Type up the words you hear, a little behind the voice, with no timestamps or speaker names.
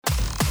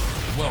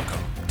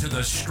Welcome to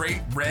the Straight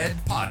Red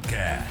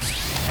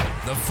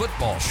Podcast, the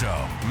football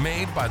show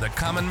made by the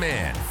common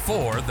man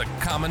for the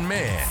common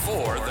man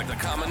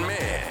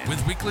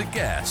with weekly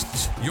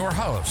guests. Your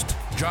host,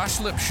 Josh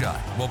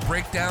Lipshut, will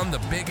break down the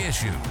big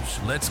issues.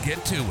 Let's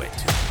get to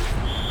it.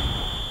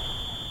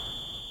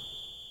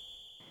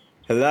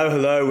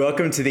 Hello.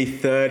 Welcome to the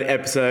third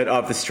episode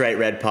of the Straight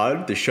Red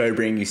Pod, the show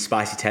bringing you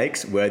spicy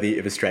takes worthy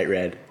of a straight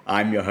red.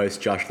 I'm your host,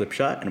 Josh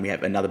Lipshut, and we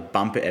have another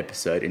bumper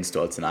episode in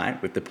store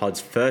tonight with the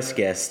pod's first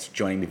guest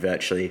joining me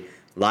virtually,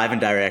 live and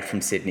direct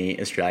from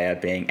Sydney, Australia,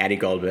 being Addy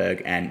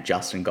Goldberg and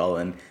Justin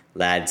Golin.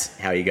 Lads,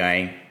 how are you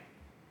going?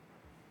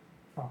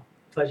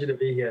 Pleasure to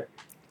be here.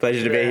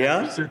 Pleasure to be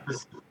here?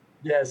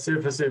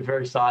 Super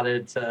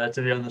excited to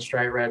be on the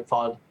Straight Red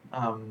Pod.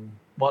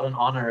 What an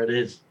honour it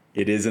is.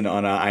 It is an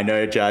honour. I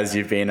know, Juz,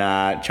 you've been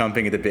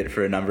chomping at the bit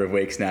for a number of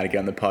weeks now to get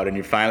on the pod, and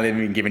you've finally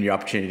been given your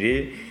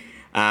opportunity.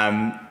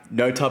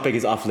 No topic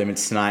is off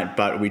limits tonight,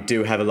 but we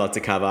do have a lot to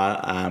cover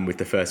with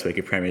the first week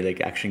of Premier League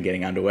action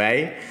getting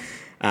underway.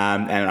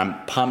 And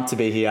I'm pumped to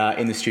be here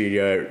in the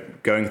studio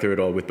going through it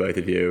all with both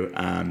of you.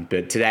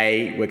 But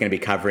today we're going to be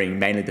covering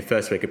mainly the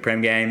first week of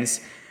Prem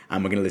games. We're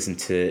going to listen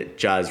to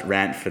Juz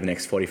rant for the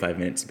next 45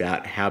 minutes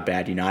about how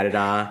bad United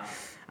are.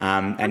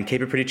 And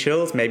keep it pretty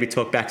chill, maybe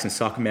talk back some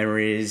soccer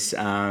memories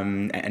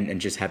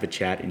and just have a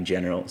chat in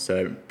general.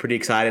 So pretty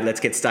excited. Let's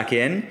get stuck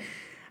in.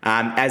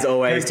 As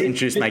always, to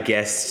introduce my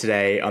guests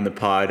today on the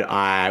pod,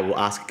 I will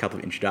ask a couple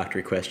of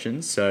introductory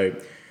questions. So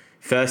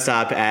first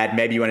up, Ad,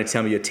 maybe you want to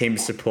tell me your team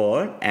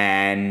support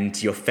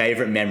and your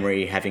favourite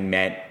memory having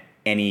met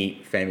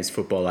any famous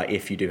footballer,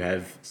 if you do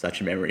have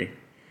such a memory.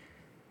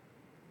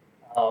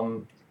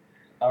 All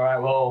right,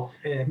 well,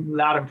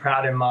 loud and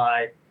proud in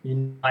my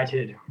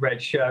United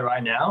red shirt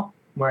right now,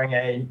 wearing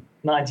a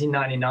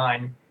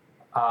 1999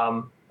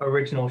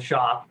 original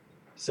Sharp.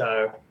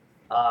 So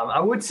I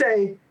would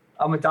say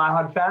I'm a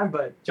diehard fan,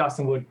 but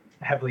Justin would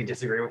heavily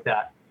disagree with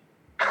that.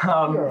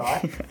 All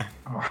right.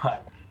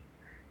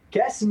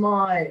 Guess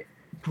my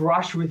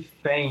brush with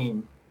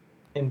fame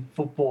in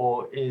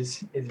football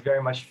is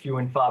very much few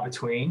and far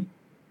between.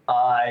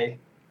 I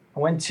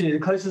went to, the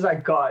closest I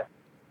got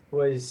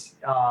was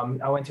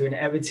I went to an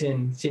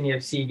Everton Sydney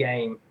FC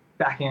game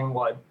back in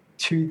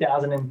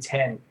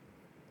 2010,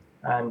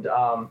 and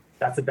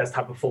that's the best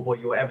type of football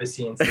you will ever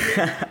see in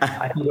Sydney.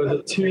 I think it was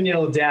a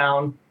 2-0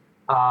 down,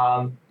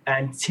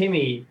 and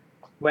Timmy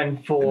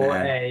went for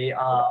a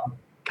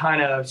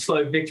kind of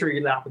slow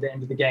victory lap at the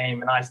end of the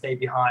game, and I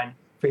stayed behind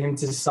for him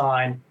to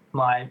sign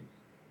my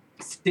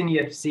Sydney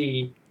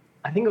FC.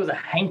 I think it was a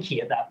hanky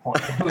at that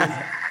point.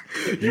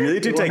 You really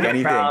do take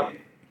anything. Proud.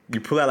 You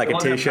pull out like a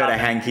t-shirt, a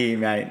hanky,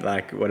 mate,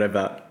 like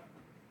whatever.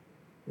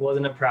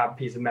 Wasn't a proud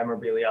piece of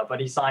memorabilia, but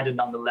he signed it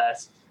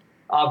nonetheless.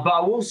 But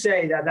I will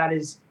say that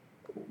is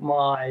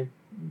my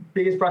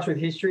biggest brush with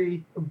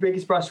history,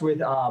 biggest brush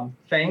with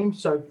fame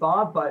so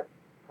far. But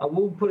I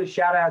will put a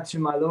shout out to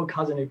my little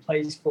cousin who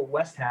plays for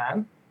West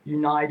Ham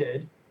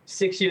United,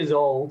 6 years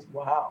old.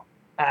 Wow.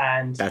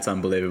 And that's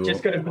unbelievable.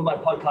 Just going to put my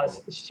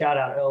podcast shout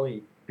out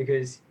early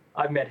because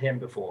I've met him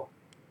before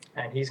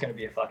and he's going to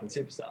be a fucking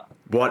superstar.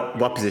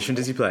 What position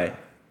does he play?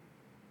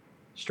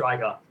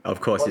 Striker.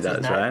 Of course he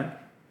does, right?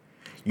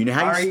 You know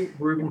how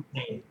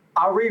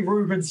Ari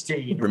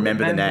Rubenstein.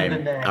 Remember the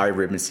name. Ari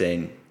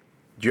Rubenstein.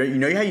 You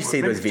know how you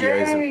see those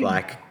videos of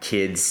like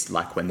kids,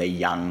 like when they're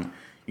young,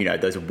 you know,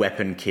 those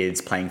weapon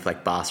kids playing for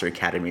like Barca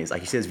academies.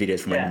 Like you see those videos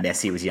from when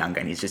Messi was younger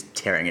and he's just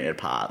tearing it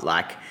apart.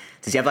 Like,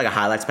 does he have like a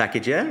highlights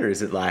package yet, or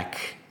is it on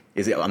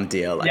the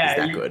deal? Like, is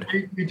that good?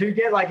 You do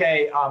get like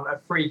a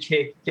free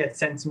kick gets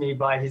sent to me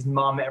by his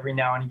mum every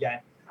now and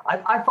again.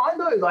 I find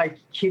though, like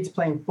kids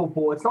playing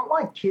football, it's not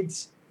like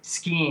kids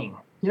skiing.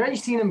 You know, you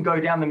see them go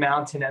down the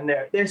mountain and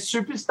they're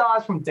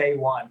superstars from day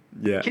one.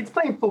 Yeah. Kids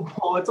playing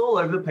football, it's all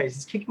over the place.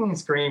 It's kicking and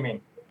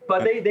screaming.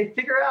 But they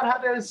figure out how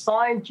to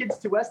sign kids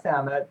to West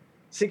Ham at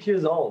 6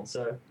 years old.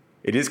 So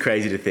it is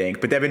crazy to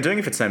think, but they've been doing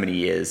it for so many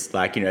years.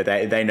 Like, you know,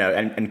 they know,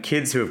 and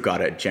kids who have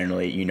got it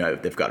generally, you know,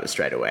 they've got it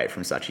straight away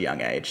from such a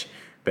young age.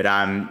 But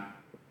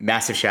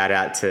massive shout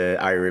out to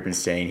Ari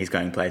Rubenstein. He's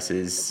going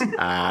places.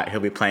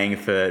 He'll be playing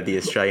for the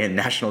Australian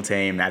national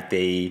team at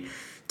the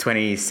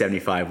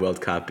 2075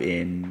 World Cup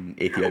in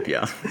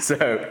Ethiopia.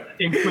 So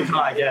in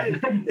Qatar,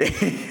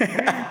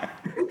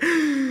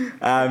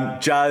 yeah.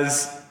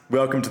 Juz,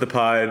 welcome to the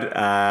pod.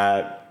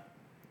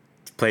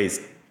 Please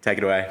take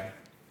it away.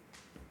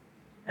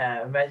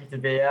 Amazing to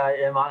be here.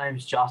 Yeah, my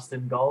name's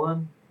Justin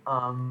Golin.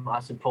 I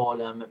support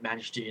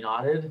Manchester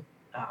United.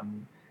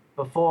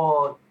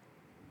 Before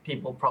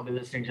people probably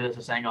listening to this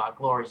are saying, "Oh,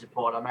 glory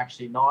support," I'm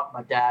actually not.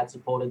 My dad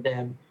supported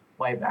them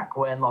way back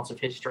when. Lots of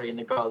history in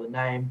the go of the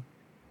name.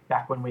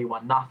 Back when we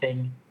won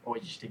nothing,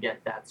 always used to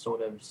get that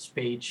sort of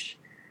speech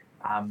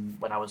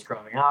when I was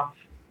growing up.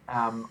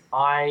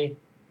 I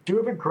do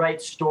have a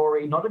great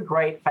story, not a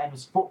great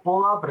famous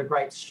footballer, but a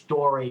great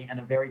story and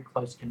a very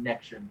close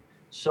connection.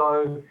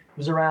 So it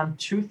was around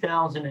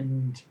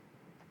 2009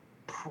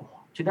 or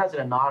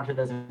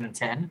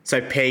 2010.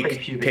 So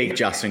peak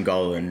Justin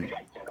Golin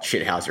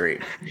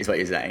shithousery is what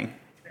you're saying.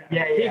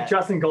 Peak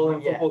Justin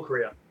Golin football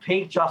career.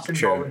 Peak Justin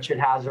Golin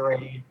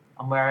Chidhazari.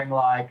 I'm wearing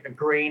like a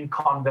green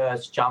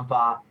Converse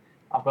jumper.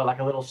 I've got like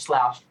a little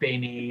slouched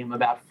beanie. I'm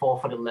about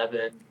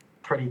 4'11",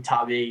 pretty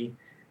tubby.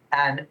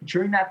 And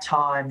during that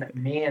time,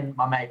 me and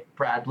my mate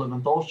Brad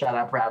Blumenthal, shout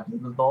out Brad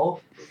Blumenthal,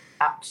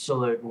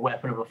 absolute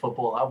weapon of a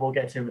footballer. We'll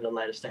get to him at a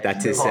later stage.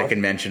 That's his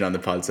second mention on the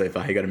pod so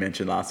far. He got a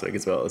mention last week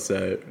as well,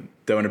 so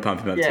don't want to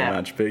pump him up too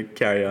much, but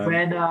carry on.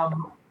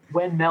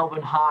 When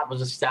Melbourne Heart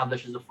was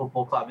established as a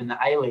football club in the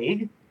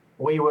A-League,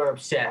 we were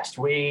obsessed.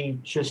 We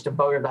just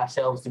devoted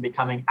ourselves to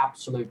becoming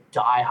absolute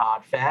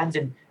diehard fans.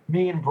 And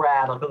me and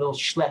Brad, like the little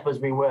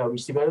schleppers we were, we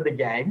used to go to the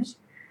games.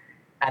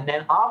 And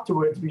then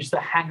afterwards, we used to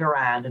hang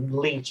around and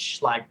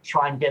leech, like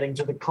try and get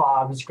into the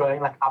clubs,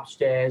 going like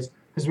upstairs,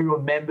 because we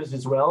were members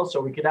as well. So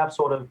we could have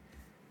sort of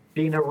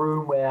be in a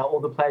room where all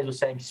the players were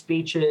saying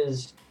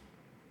speeches.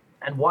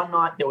 And one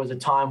night there was a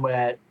time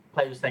where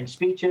players were saying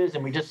speeches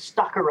and we just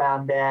stuck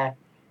around there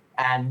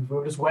and we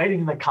were just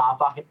waiting in the car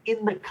park. And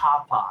in the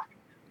car park,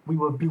 we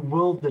were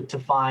bewildered to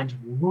find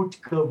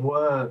Rutger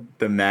Worm.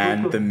 The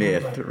man, the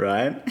myth,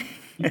 right?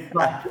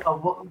 Like, you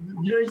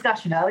know his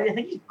nationality? I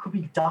think he could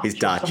be Dutch. He's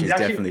Dutch. He's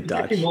definitely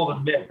Dutch. He's more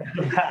than myth.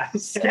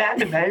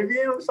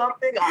 Scandinavian or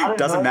something? I don't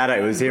Doesn't know. matter.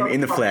 It was him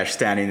in the flesh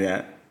standing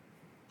there.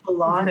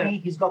 Slimy.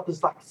 He's got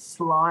this like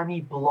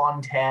slimy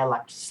blonde hair,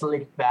 like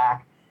slicked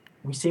back.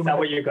 We see. Is that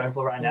what you're going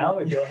for right now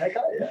with your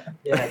haircut? Yeah.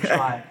 Yeah,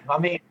 trying. I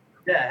mean,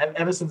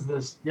 ever since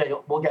this,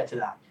 we'll get to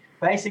that.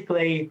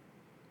 Basically,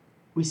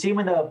 we see him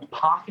in the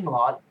parking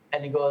lot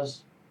and he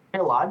goes,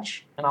 "Hey,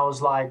 lunch." And I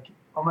was like,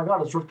 "Oh my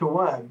God, it's Rutger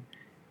Worm."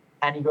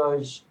 And he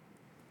goes,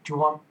 do you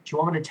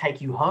want me to take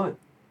you home?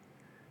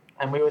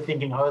 And we were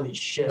thinking, holy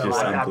shit,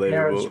 like, our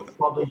parents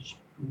probably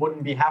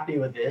wouldn't be happy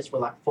with this. We're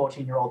like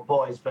 14-year-old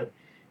boys, but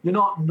you're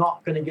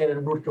not going to get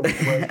in Rutger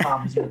Worm's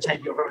car. He's going to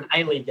take you over an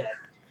A-League game.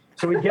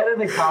 So we get in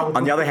the car. With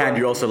On the other hand,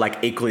 you're also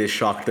like equally as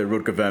shocked that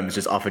Rutger Worm has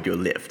just offered you a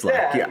lift.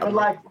 Like, but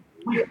like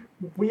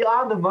we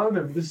are in the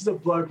moment. This is a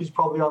bloke who's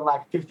probably on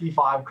like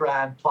 55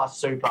 grand plus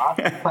super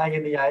playing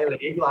in the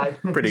A-League. Like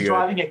he's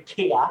driving a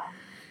Kia.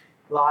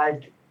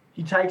 Like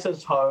he takes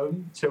us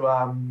home to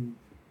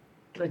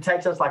it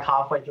takes us like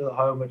halfway through the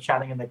home. We're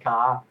chatting in the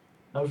car.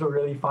 That was a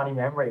really funny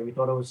memory. We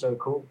thought it was so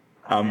cool.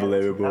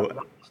 Unbelievable.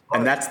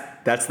 And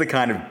that's the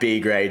kind of B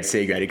grade,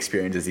 C grade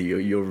experiences that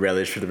you'll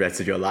relish for the rest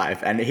of your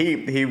life. And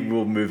he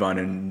will move on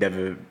and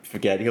never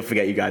forget. He'll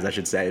forget you guys, I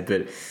should say.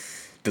 But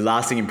the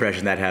lasting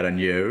impression that had on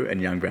you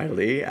and young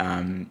Bradley,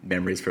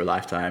 memories for a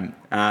lifetime.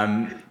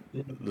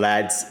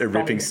 Lads, a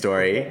ripping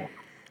story.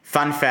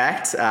 Fun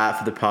fact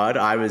for the pod,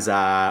 I was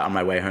on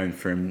my way home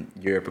from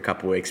Europe a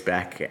couple of weeks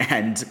back,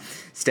 and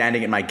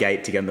standing at my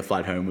gate to get on the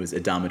flight home was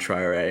Adama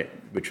Traore,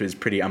 which was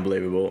pretty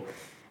unbelievable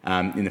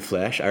in the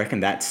flesh. I reckon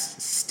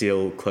that's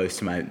still close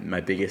to my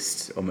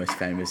biggest or most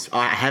famous.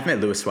 I have met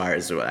Luis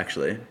Suarez as well,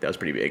 actually. That was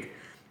pretty big.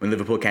 When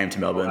Liverpool came to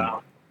Melbourne.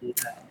 Wow. Yeah.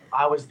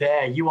 I was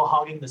there. You were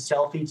hogging the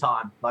selfie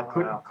time. Like,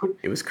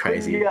 it was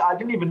crazy. I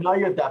didn't even know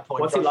you at that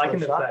point. What's he like in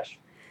the flesh?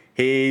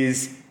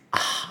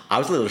 I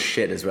was a little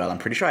shit as well. I'm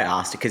pretty sure I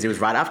asked it because it was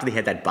right after they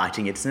had that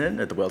biting incident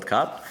at the World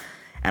Cup,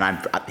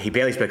 and he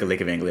barely spoke a lick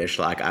of English.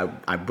 Like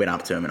I went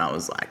up to him and I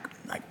was like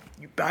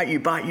you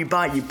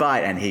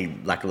bite, and he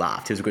like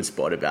laughed. He was a good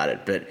sport about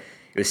it, but it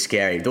was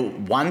scary. The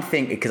one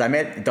thing, because I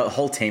met the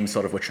whole team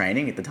sort of were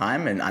training at the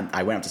time, and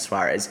I went up to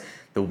Suarez.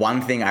 The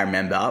one thing I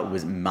remember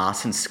was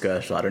Martin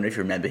Skirtle. I don't know if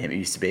you remember him. He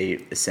used to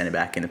be a centre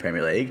back in the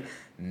Premier League.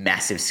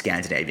 Massive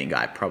Scandinavian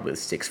guy, probably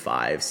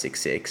 6'5",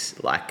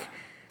 6'6". Like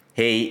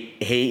he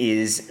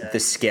is the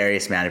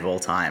scariest man of all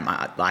time.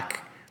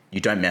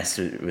 You don't mess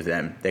with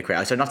them. They're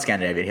crazy. So not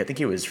Scandinavian. I think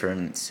he was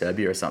from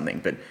Serbia or something.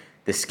 But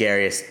the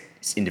scariest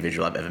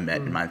individual I've ever met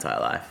in my entire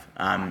life.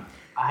 I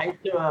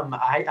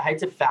hate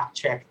to fact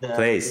check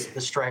the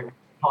straight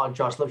pod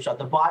Josh Lipshot.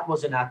 The bite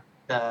wasn't at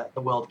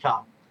the World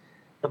Cup.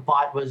 The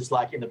bite was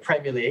like in the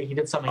Premier League. He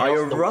did something else. Oh,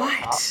 you're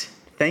right.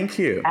 Thank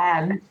you.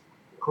 And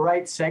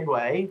great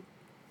segue.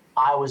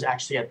 I was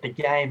actually at the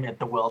game at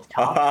the World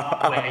Cup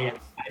where he had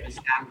famous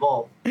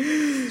handball.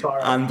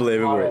 Sorry,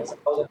 unbelievable. I was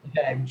at the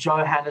game.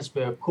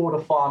 Johannesburg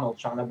quarterfinal,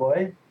 China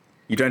boy.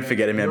 You don't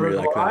forget a memory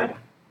like that.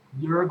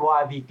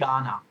 Uruguay v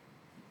Ghana,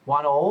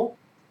 1-1.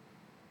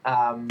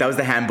 That was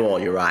the handball.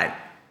 You're right.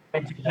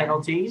 Went to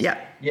penalties. Yeah.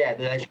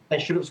 They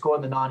should have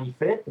scored in the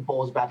 95th. The ball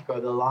was about to go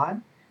to the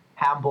line.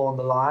 Handball on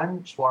the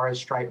line. Suarez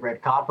straight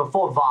red card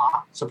before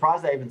VAR.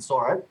 Surprised they even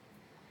saw it.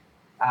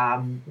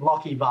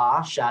 Lockie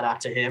VAR, shout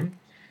out to him.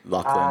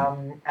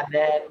 And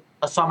then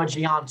Osama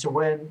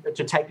Gyan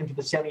to take them to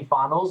the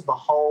semi-finals. The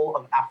whole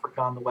of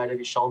Africa on the weight of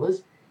his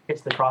shoulders.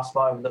 Hits the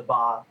crossbar over the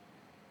bar.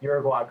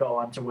 Uruguay go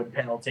on to win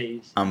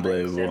penalties.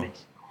 Unbelievable.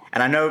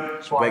 And I know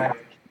Suarez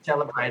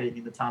celebrating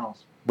in the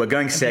tunnels. We're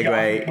going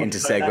segue into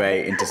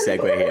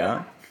segue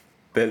here.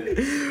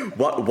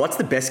 But what's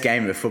the best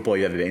game of football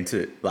you've ever been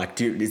to? Like,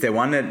 is there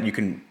one that you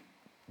can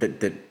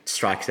that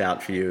strikes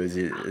out for you as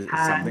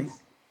something?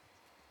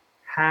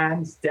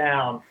 Hands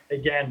down.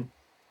 Again,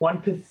 one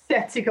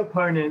pathetic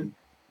opponent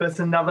versus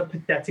another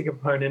pathetic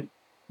opponent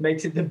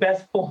makes it the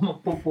best form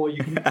of football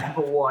you can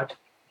ever watch.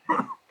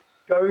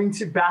 going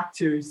back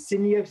to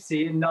Sydney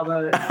FC,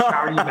 another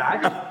charity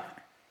match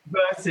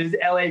versus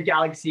LA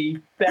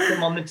Galaxy.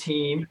 Beckham on the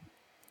team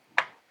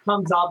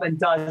comes up and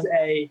does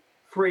a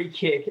free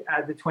kick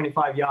at the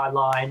 25-yard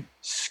line,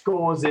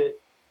 scores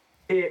it.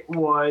 It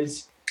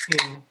was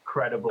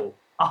incredible.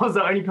 I was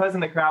the only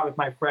person in the crowd with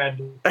my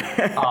friend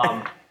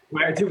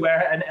to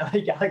wear an LA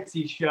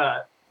Galaxy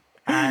shirt.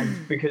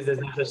 And because there's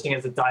no such thing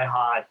as a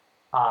diehard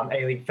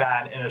A-League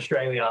fan in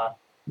Australia,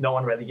 no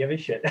one really gives a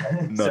shit.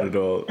 Not at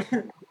all.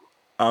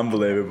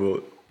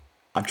 Unbelievable.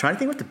 I'm trying to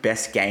think what the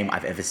best game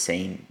I've ever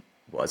seen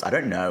was. I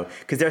don't know.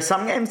 Because there are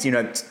some games,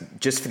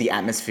 just for the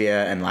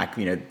atmosphere and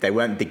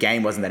the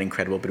game wasn't that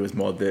incredible, but it was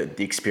more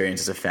the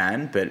experience as a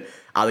fan. But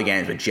other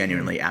games were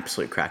genuinely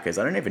absolute crackers.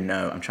 I don't even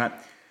know.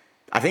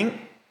 I think,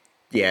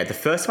 the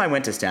first time I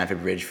went to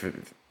Stamford Bridge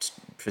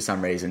for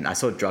some reason, I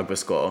saw Drogba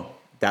score.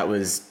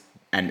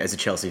 And as a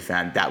Chelsea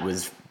fan,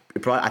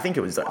 I think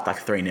it was like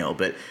 3-0,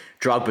 but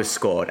Drogba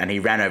scored and he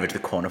ran over to the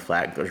corner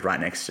flag that was right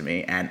next to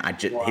me. And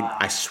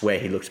I swear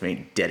he looked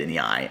me dead in the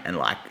eye and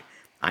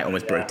I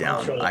almost broke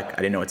down. Sure. I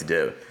didn't know what to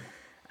do.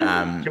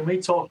 Can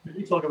we talk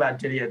about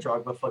Didier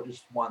Drogba for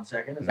just 1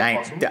 second? Is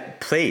that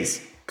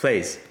possible?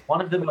 Please.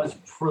 One of the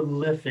most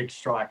prolific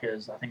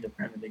strikers I think the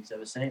Premier League's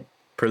ever seen.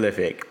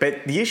 Prolific.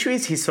 But the issue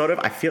is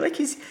I feel like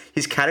he's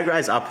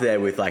categorized up there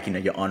with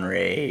your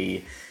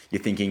Henry,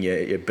 you're thinking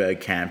your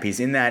Bergkamp. He's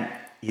in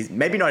that, he's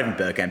maybe not even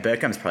Bergkamp.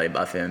 Bergkamp's probably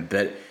above him,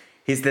 but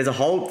there's a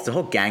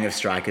whole gang of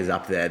strikers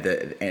up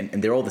there and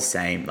they're all the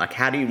same. Like,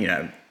 how do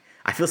you,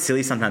 I feel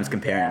silly sometimes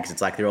comparing because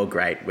it's like they're all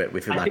great.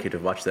 We feel lucky to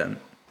watch them.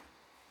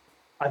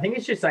 I think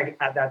it's just like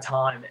at that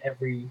time,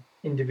 every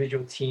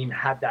individual team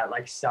had that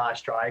star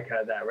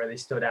striker that really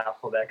stood out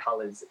for their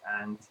colours,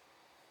 and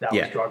that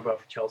was Drogba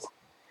for Chelsea.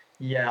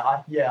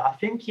 I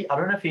think I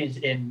don't know if he's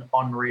in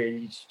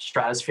Henry's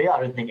stratosphere. I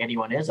don't think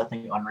anyone is. I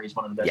think Henry's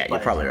one of the best. Yeah, you're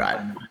probably right.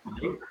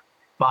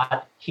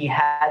 But he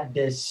had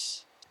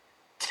this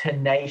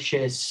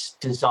tenacious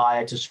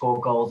desire to score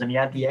goals, and he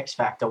had the X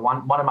factor.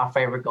 One of my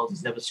favorite goals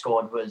he's ever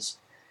scored was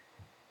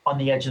on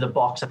the edge of the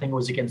box. I think it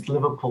was against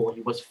Liverpool.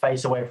 He was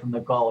face away from the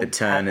goal. The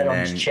turn and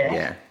then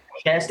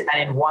chest,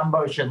 and in one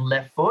motion,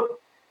 left foot.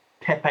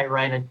 Pepe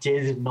Reina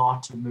did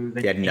not move.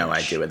 He had no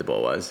idea where the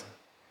ball was.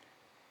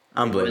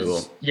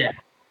 Unbelievable.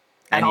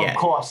 And of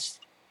course,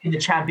 in the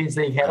Champions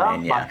League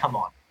header, come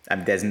on.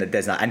 There's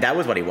not, and that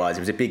was what he was. He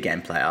was a big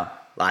game player.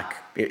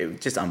 It was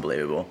just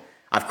unbelievable.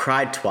 I've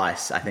cried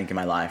twice, I think, in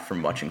my life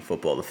from watching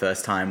football. The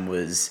first time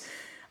was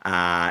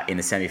in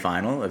the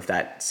semi-final of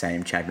that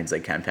same Champions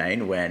League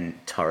campaign when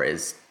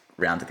Torres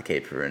rounded the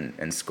keeper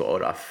and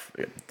scored off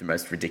the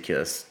most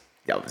ridiculous.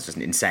 That was just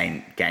an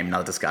insane game,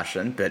 another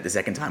discussion. But the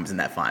second time was in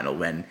that final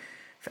when,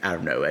 out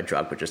of nowhere,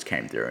 Drogba just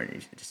came through and he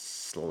just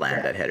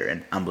slammed that header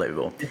in.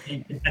 Unbelievable.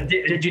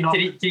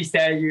 Did he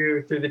stare at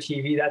you through the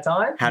TV that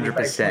time?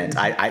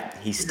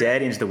 100%. He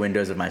stared into the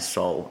windows of my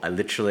soul.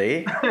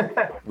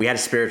 We had a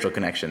spiritual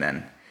connection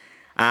then.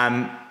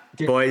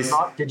 Boys.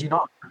 Did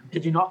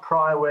you not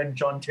cry when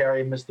John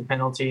Terry missed the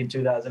penalty in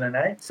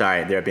 2008?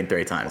 Sorry, there have been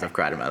 3 times I've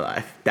cried in my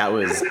life. That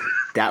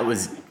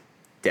was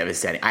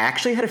devastating. I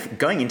actually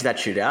going into that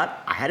shootout,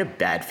 I had a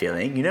bad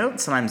feeling.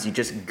 Sometimes you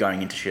just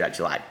going into shootouts,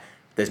 you're like,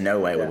 there's no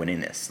way we're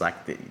winning this.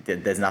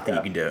 There's nothing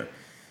you can do.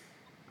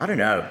 I don't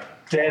know.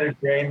 Dare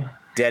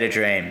to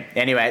dream.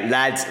 Anyway,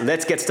 lads,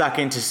 let's get stuck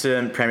into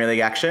some Premier League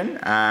action.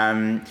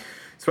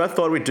 So what I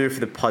thought we'd do for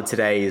the pod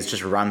today is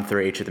just run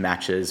through each of the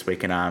matches. We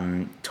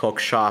can talk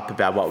sharp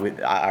about what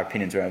our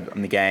opinions are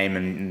on the game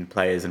and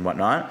players and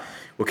whatnot.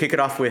 We'll kick it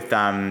off with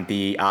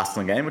the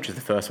Arsenal game, which is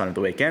the first one of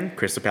the weekend.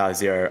 Crystal Palace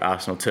 0,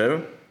 Arsenal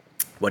 2.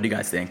 What do you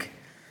guys think?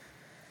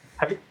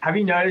 Have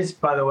you noticed,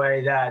 by the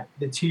way, that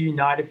the 2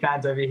 United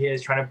fans over here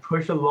is trying to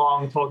push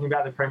along talking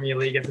about the Premier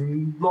League as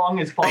long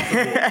as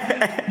possible,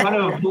 trying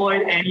to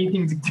avoid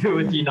anything to do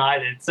with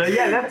United. So,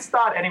 let's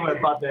start anywhere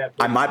but there.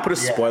 I might put a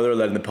spoiler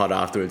alert in the pod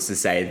afterwards to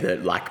say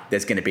that,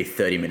 there's going to be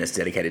 30 minutes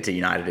dedicated to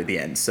United at the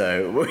end.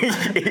 So,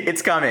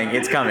 it's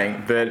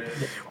coming. But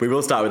we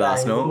will start with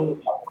Arsenal.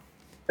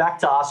 Back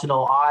to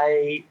Arsenal.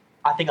 I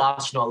think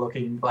Arsenal are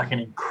looking like an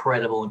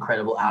incredible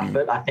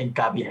outfit. I think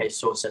Gabi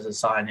Jesus as a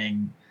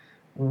signing...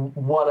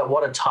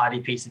 What a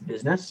tidy piece of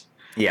business.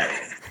 Yeah.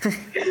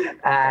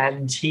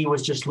 And he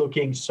was just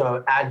looking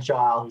so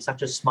agile. He's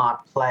such a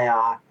smart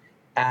player.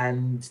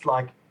 And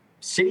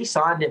City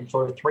signed him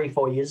sort of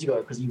 3-4 years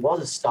ago because he was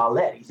a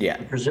starlet. He's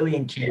a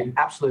Brazilian kid,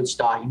 absolute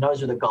star. He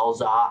knows where the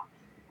goals are.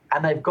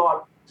 And they've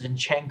got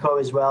Zinchenko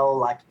as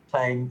well,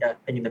 playing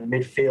in the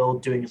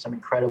midfield, doing some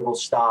incredible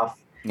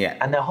stuff. Yeah.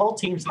 And their whole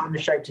team's starting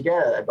to shape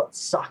together. They've got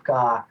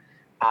Saka,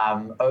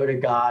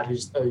 Odegaard,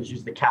 who's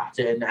the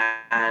captain,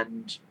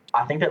 and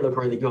I think they look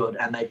really good,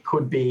 and they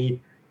could be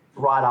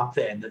right up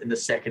there in the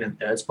second and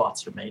third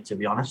spots for me, to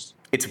be honest.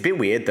 It's a bit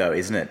weird, though,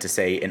 isn't it, to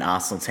see an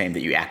Arsenal team that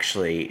you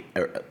actually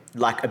are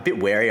a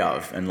bit wary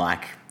of and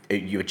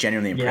you were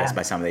genuinely impressed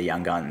by some of their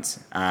young guns.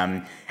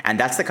 And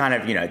that's the kind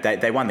of,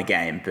 they won the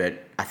game,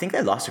 but I think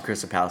they lost to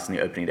Crystal Palace in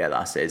the opening day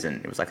last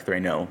season. It was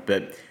 3-0.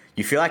 But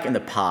you feel like in the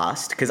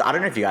past, because I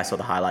don't know if you guys saw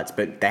the highlights,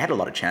 but they had a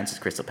lot of chances,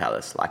 Crystal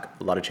Palace, like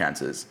a lot of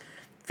chances.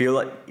 Feel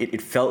like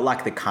it felt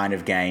like the kind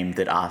of game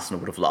that Arsenal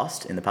would have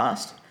lost in the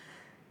past.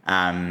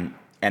 And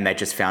they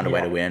just found a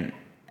way to win.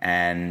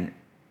 And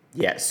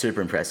yeah,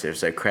 super impressive.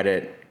 So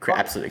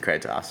absolutely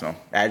credit to Arsenal.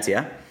 Ads,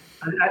 yeah?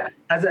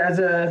 As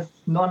a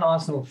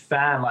non-Arsenal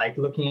fan, like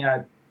looking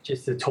at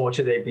just the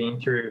torture they've been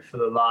through for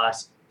the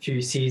last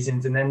few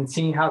seasons, and then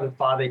seeing how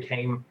far they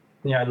came,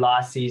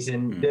 last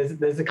season,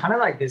 there's a kind of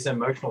like this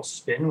emotional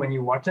spin when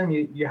you watch them.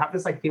 You have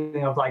this like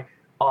feeling of like,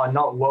 oh,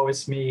 not woe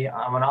is me,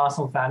 I'm an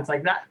Arsenal fan. It's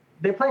like that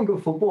they're playing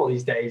good football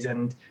these days,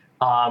 and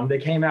they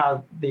came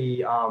to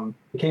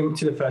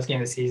the first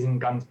game of the season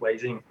guns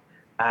blazing,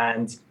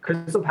 and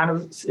Crystal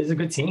Palace is a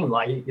good team.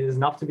 Like there's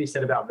enough to be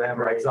said about them.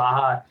 Right. Like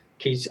Zaha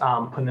keeps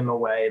putting them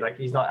away. Like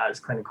he's not as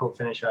clinical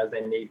finisher as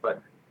they need,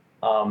 but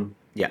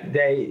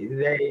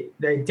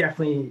they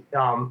definitely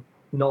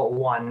not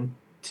one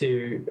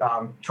to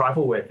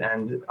trifle with,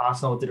 and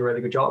Arsenal did a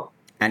really good job.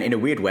 And in a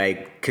weird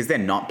way, because they're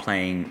not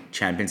playing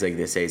Champions League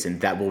this season,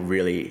 that will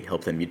really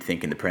help them, you'd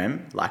think, in the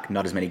Prem. Like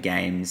not as many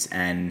games,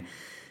 and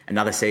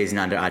another season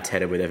under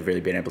Arteta where they've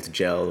really been able to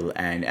gel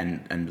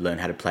and learn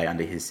how to play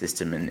under his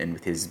system and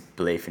with his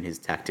belief and his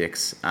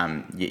tactics.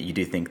 You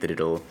do think that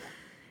it'll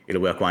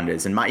work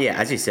wonders. And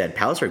as you said,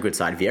 Palace are a good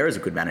side. Vieira's a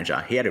good manager.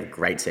 He had a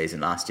great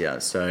season last year.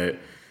 So,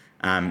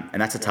 and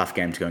that's a tough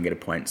game to go and get a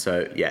point.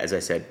 So yeah, as I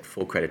said,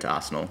 full credit to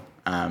Arsenal.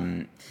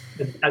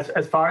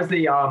 As far as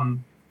the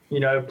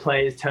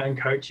players turn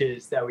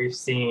coaches that we've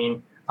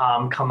seen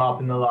come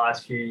up in the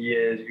last few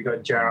years, we've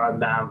got Gerrard,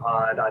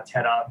 Lampard,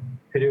 Arteta.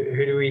 Who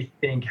do we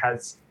think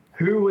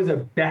who was a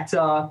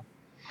better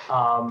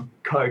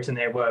coach than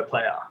they were a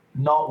player?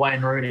 Not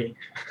Wayne Rooney.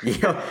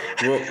 Yeah,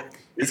 well,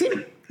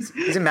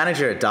 he's a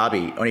manager at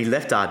Derby, or he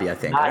left Derby, I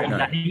think. I don't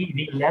know.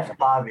 He left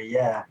Derby,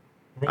 yeah.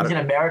 I think he's in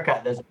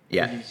America.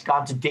 He's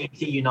gone to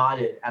DC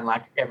United, and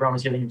like everyone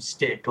was giving him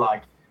stick.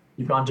 Like,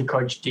 you've gone to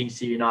coach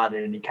DC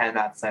United, and he came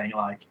out saying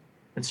like,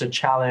 it's a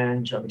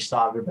challenge. I'm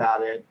excited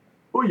about it.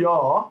 Oh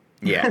yeah.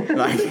 Yeah,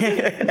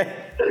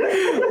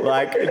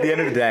 like at the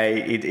end of the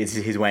day, it's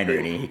his Wayne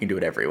Rooney. He can do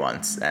whatever he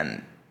wants,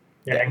 and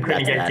and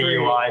couldn't get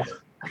DUIs.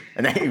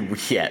 And then,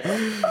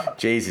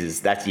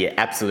 Jesus,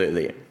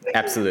 absolutely.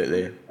 But so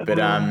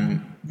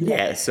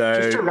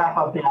just to wrap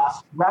up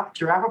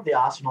the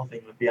Arsenal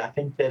thing would be, I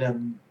think that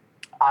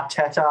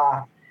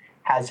Arteta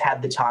has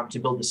had the time to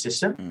build the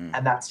system,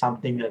 and that's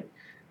something that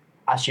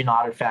us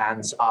United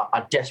fans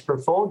are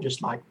desperate for.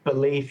 Just like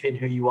belief in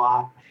who you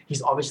are.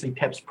 He's obviously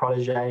Pep's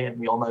protege, and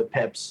we all know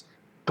Pep's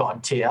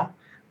God tier.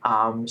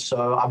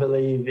 So I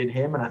believe in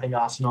him, and I think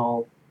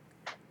Arsenal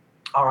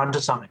are onto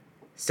something.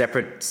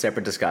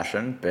 Separate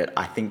discussion, but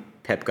I think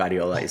Pep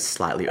Guardiola is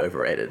slightly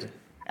overrated.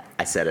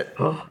 I said it.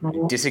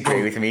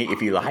 Disagree with me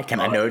if you like,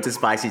 and I know it's a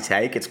spicy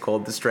take. It's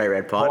called the Stray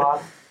Red Pod. I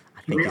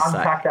think we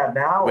unpack that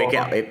now.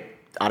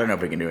 I don't know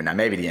if we can do it now.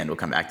 Maybe the end we'll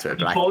come back to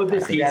it. Have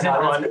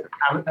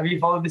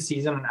you followed the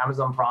season on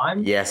Amazon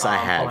Prime? Yes, I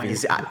have.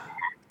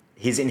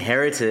 He's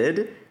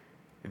inherited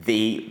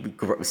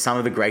some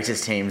of the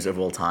greatest teams of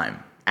all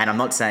time. And I'm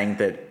not saying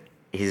that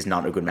he's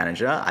not a good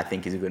manager. I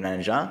think he's a good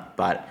manager,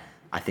 but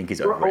I think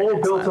he's overrated. We're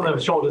all built on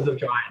the shoulders of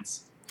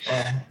giants.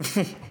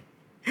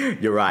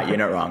 You're right. You're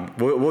not wrong.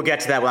 We'll get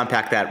to that. We'll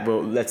unpack that.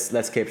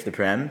 Let's keep to the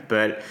Prem.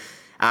 But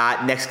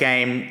next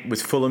game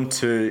was Fulham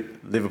 2,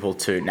 Liverpool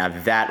 2. Now,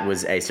 that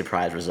was a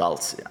surprise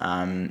result.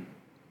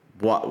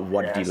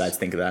 What did you lads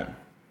think of that?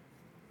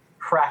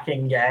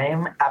 Cracking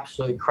game,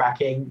 absolutely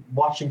cracking.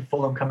 Watching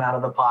Fulham come out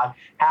of the park.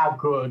 How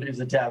good is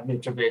Adav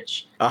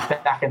Mitrovic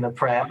back in the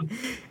Prem?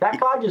 That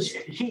guy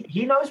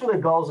he knows where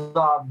the goals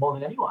are more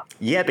than anyone.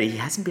 Yeah, but he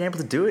hasn't been able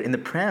to do it in the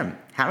Prem.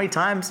 How many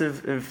times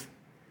has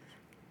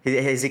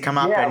he come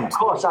up and of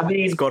course. I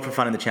mean, scored for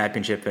fun in the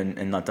Championship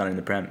and not done it in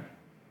the Prem?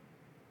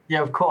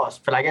 Yeah, of course.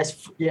 But I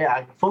guess,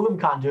 Fulham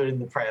can't do it in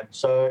the Prem.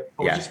 So it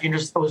was just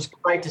interesting. It was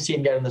great to see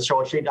him get in the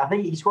short sheet. I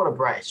think he scored a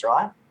brace,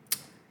 right?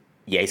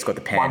 Yeah, he's got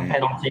the pen. One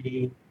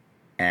penalty.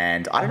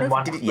 And I don't know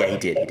if he did. Yeah, he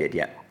did,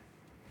 yeah.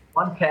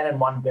 One pen and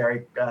one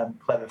very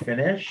clever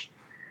finish.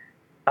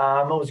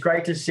 It was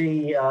great to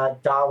see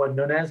Darwin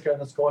Núñez go in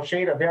the score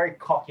sheet. A very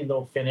cocky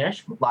little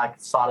finish, like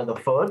side of the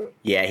foot.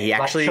 Yeah, he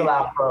actually... chill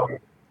out, bro.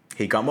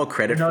 He got more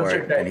credit for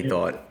it than he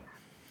thought.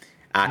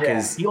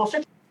 He also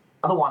tried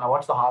another one. I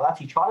watched the highlights.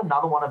 He tried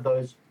another one of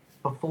those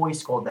before he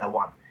scored that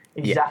one.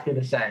 Exactly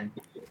the same.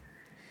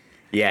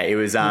 Yeah, it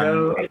was...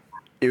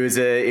 It was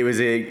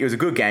a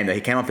good game though.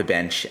 He came off the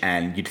bench,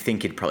 and you'd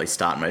think he'd probably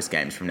start most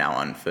games from now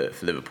on for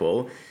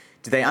Liverpool.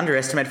 Did they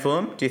underestimate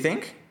Fulham? Do you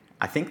think?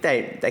 I think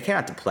they came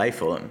out to play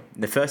Fulham.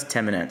 In the first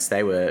 10 minutes,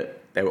 they were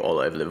all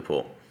over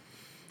Liverpool.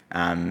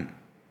 But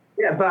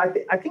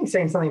I think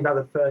saying something about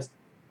the first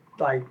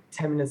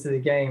 10 minutes of the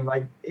game,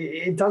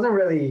 it doesn't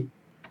really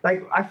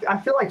I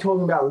feel like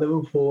talking about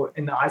Liverpool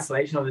in the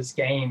isolation of this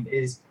game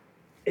is.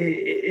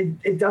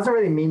 It doesn't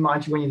really mean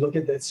much when you look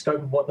at the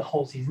scope of what the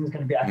whole season is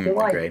going to be. I feel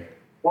like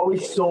what we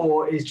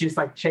saw is just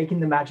shaking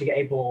the magic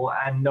 8 ball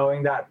and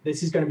knowing that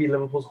this is going to be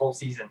Liverpool's whole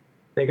season.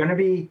 They're going to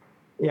be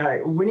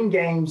winning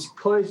games,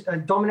 close,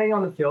 dominating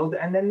on the field,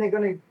 and then they're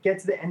going to get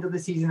to the end of the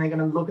season. They're going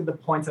to look at the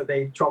points that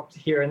they dropped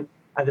here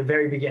at the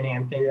very beginning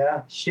and think,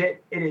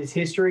 shit, it is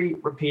history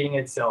repeating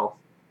itself.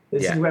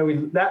 This is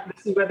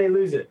where they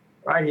lose it,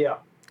 right here.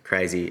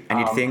 Crazy. And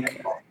you'd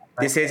think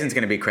this season's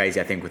going to be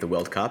crazy, I think, with the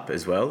World Cup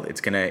as well.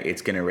 It's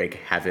gonna wreak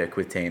havoc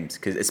with teams,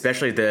 because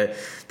especially the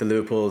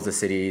Liverpools, the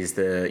Cities,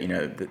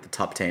 the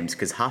top teams,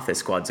 because half their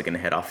squads are going to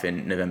head off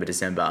in November,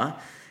 December.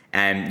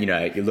 And,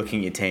 you're looking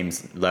at your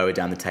teams lower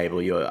down the table,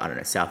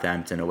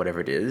 Southampton or whatever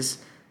it is,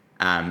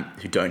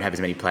 who don't have as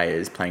many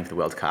players playing for the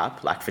World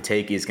Cup. Like,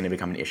 fatigue is going to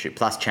become an issue.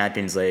 Plus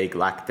Champions League,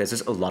 there's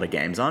just a lot of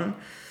games on.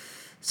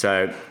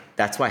 So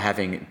that's why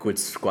having good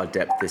squad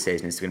depth this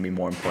season is going to be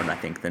more important, I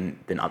think,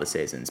 than other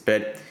seasons.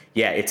 But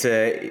yeah,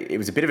 it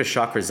was a bit of a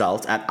shock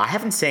result. I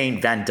haven't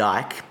seen Van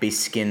Dijk be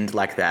skinned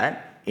like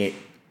that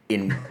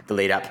in the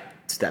lead up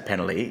to that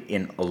penalty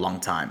in a long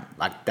time.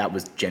 Like, that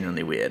was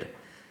genuinely weird.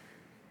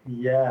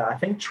 Yeah, I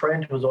think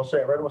Trent was also.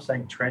 Everyone was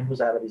saying Trent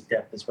was out of his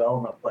depth as well,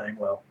 not playing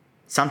well.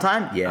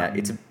 Sometimes,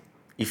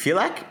 you feel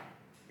like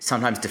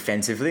sometimes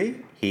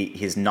defensively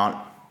he's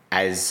not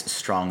as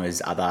strong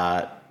as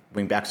other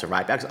wing backs or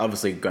right backs.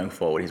 Obviously, going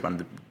forward, he's one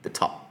of the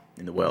top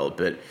in the world.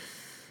 But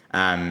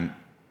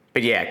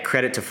yeah,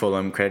 credit to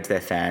Fulham, credit to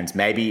their fans.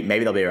 Maybe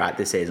they'll be all right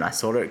this season. I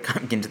sort of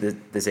coming into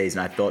the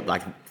season, I thought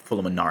like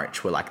Fulham and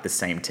Norwich were like the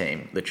same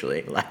team,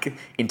 literally, like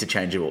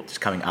interchangeable,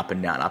 just coming up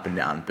and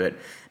down. But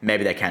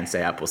maybe they can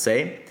stay up. We'll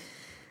see.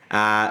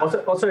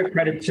 Also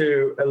credit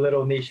to a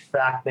little niche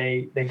fact.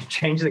 They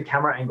changed the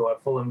camera angle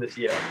at Fulham this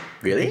year.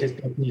 Really?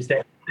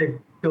 They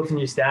built a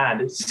new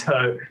stand,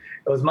 so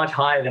it was much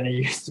higher than it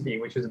used to be,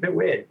 which was a bit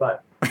weird.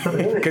 But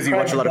because you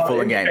watch a lot of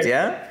Fulham games,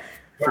 yeah,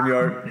 from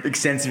your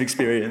extensive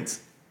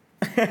experience.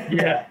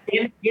 Yeah.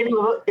 In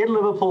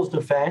Liverpool's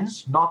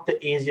defence, not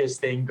the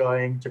easiest thing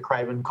going to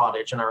Craven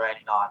Cottage on a rainy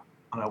night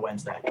on a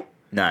Wednesday.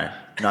 No,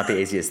 not the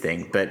easiest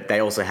thing. But they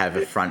also have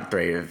a front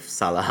three of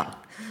Salah,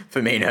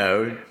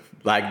 Firmino.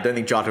 Like, don't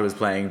think Jota was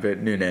playing, but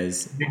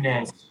Nunez.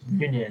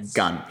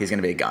 Gun. He's going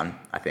to be a gun,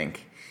 I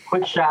think.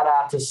 Quick shout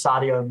out to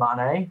Sadio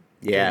Mane.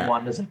 Yeah. Doing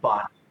wonders at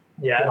Bayern.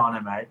 Yeah. Good on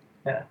him, mate.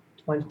 Yeah.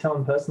 Why don't you tell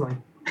him personally?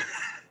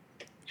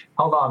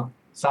 Hold on.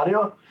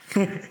 Sadio?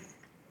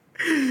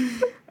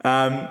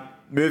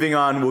 Moving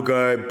on, we'll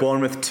go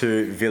Bournemouth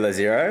 2, Villa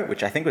 0,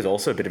 which I think was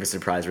also a bit of a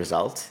surprise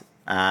result.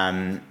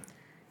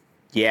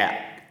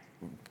 Yeah.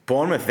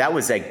 Bournemouth, that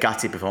was a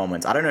gutsy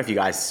performance. I don't know if you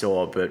guys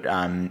saw, but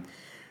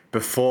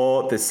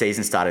before the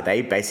season started,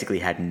 they basically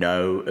had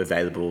no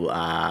available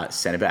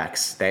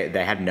centre-backs. They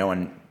had no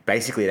one.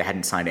 Basically, they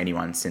hadn't signed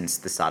anyone since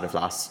the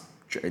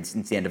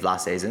end of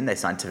last season. They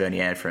signed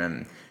Tavernier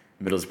from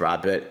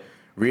Middlesbrough, but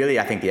really,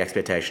 I think the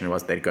expectation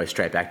was they'd go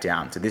straight back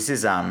down. So this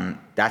is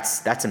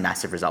that's a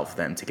massive result for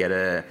them to get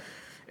a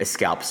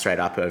scalp straight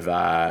up over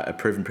a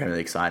proven Premier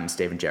League side and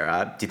Steven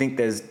Gerrard. Do you think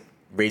there's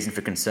reason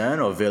for concern,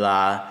 or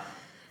Villa?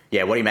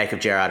 Yeah, what do you make of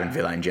Gerrard and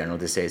Villa in general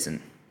this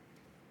season?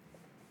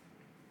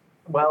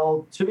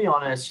 Well, to be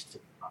honest,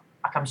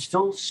 I'm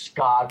still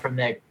scarred from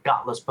their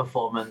gutless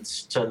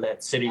performance to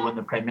let City win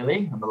the Premier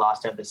League on the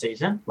last day of the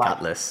season.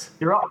 Gutless.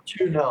 You're up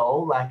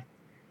 2-0. Like,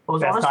 it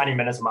was best 90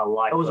 minutes of my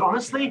life. It was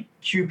honestly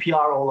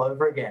QPR all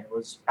over again. It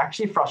was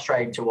actually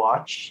frustrating to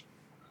watch.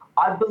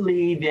 I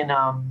believe in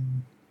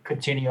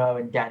Coutinho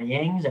and Danny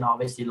Ings, and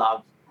obviously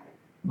love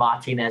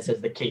Martinez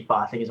as the keeper.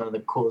 I think he's one of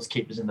the coolest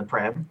keepers in the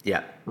Prem.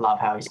 Yeah. Love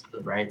how he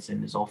celebrates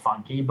and is all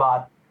funky.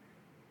 But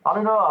I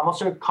don't know. I'm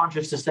also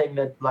conscious to saying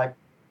that, like,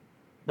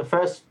 the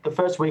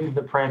first week of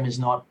the Prem is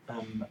not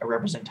a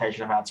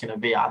representation of how it's going to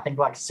be. I think,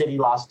 like, City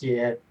last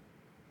year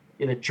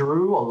either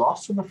drew or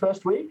lost in the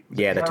first week.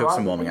 Yeah, they took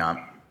some warming up.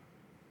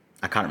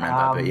 I can't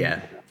remember, but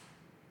yeah.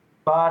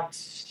 But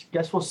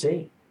guess we'll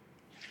see.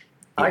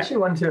 I actually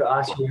wanted to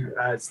ask you,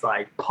 as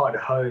like pod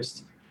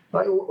host,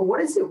 like, what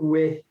is it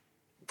with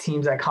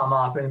teams that come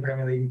up in the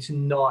Premier League to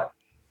not,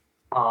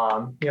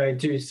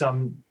 do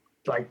some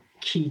like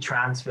key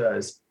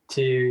transfers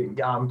to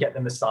get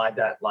them a side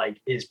that like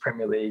is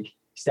Premier League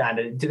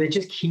standard? Do they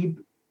just keep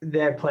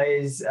their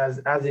players as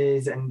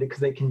is, and because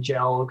they can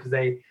gel, because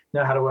they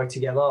know how to work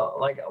together?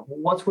 Like,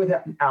 what's with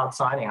out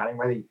signing? I don't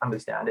really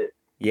understand it.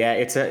 Yeah,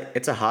 it's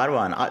a hard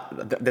one.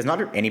 There's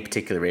not any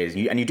particular reason.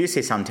 You do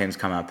see some teams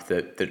come up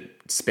that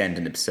spend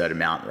an absurd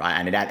amount, right?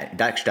 And that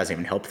actually doesn't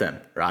even help them,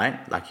 right?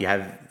 Like, you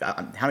have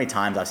how many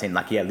times I've seen,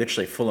 like,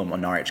 literally Fulham or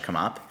Norwich come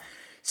up,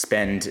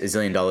 spend $1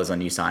 zillion on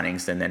new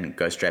signings, and then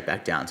go straight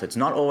back down. So it's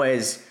not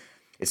always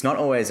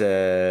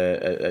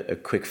a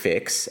quick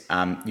fix.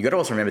 You got to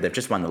also remember they've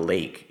just won the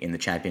league in the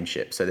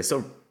championship, so they're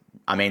still.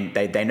 I mean,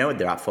 they know what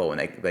they're up for when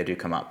they do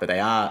come up, but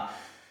they are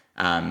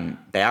on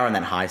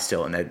that high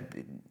still, and they're,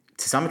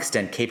 to some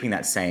extent, keeping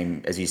that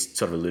same, as you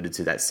sort of alluded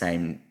to, that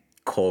same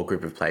core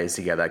group of players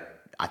together.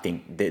 I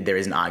think there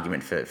is an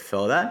argument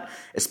for that,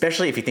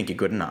 especially if you think you're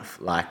good enough.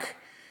 Like,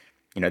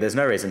 there's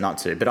no reason not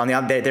to. But on the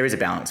other, there is a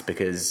balance,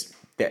 because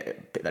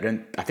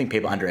I think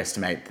people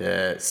underestimate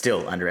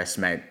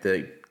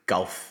the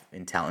gulf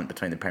in talent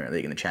between the Premier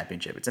League and the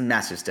Championship. It's a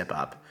massive step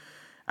up.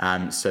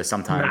 So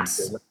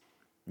sometimes,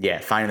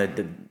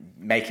 finding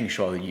making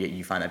sure that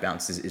you find that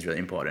balance is really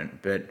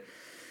important. But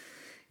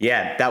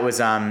yeah, that was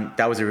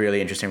a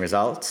really interesting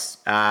result.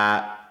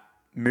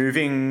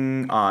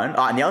 Moving on.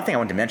 And the other thing I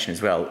wanted to mention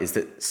as well is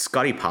that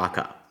Scotty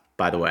Parker,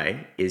 by the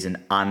way, is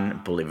an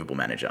unbelievable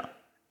manager.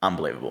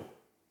 Unbelievable.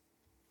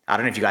 I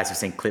don't know if you guys have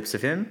seen clips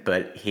of him,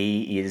 but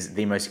he is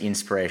the most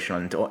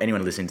inspirational. And to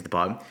anyone listening to the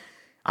pod,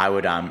 I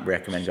would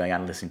recommend going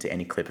out and listening to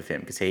any clip of him,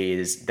 because he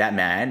is that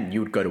man.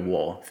 You would go to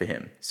war for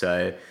him.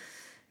 So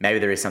maybe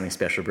there is something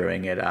special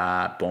brewing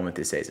at Bournemouth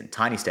this season.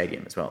 Tiny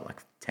stadium as well,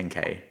 like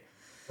 10K.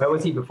 Where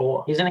was he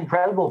before? He's an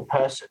incredible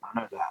person. I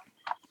know that.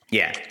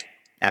 Yeah,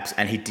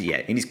 absolutely.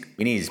 And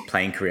in his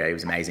playing career, he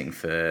was amazing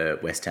for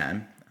West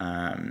Ham.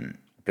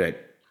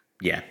 But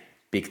yeah,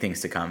 big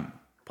things to come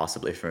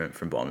possibly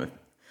from Bournemouth.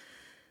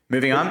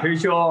 Moving on.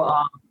 Who's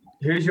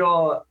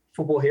your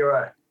football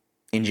hero?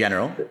 In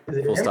general,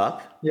 full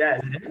stop.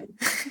 Yeah.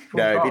 Is it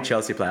No, big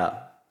Chelsea player.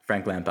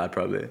 Frank Lampard,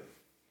 probably.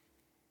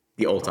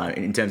 The all-time,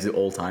 in terms of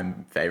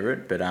all-time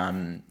favourite. But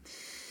him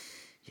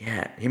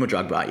or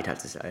Drogba, you'd have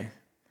to say.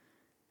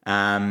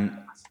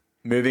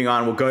 Moving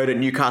on, we'll go to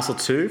Newcastle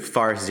 2,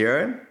 Forest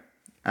 0.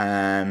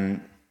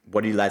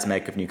 What do you lads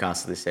make of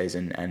Newcastle this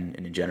season and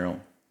in general?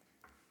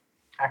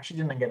 Actually,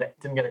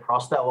 didn't get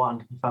across that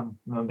one. If I'm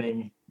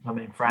being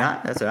frank.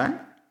 Nah, that's all right.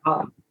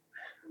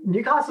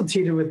 Newcastle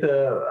cheated with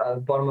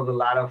the bottom of the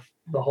ladder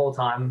the whole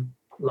time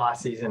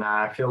last season.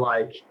 I feel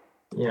like,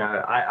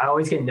 I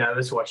always get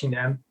nervous watching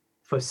them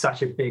for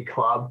such a big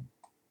club.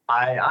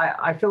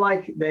 I feel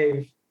like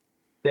they've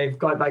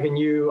got like a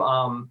new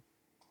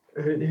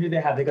who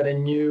they have. They got a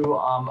new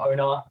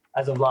owner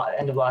as of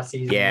end of last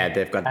season. Yeah,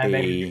 they've got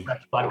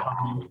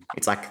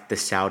it's like the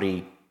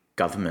Saudi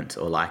government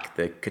or like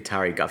the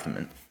Qatari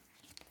government.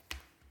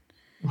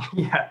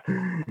 Yeah,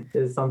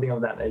 there's something of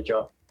that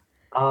nature.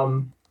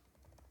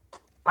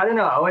 I don't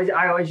know.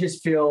 I always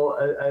just feel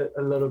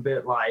a little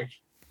bit like,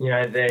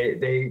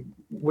 they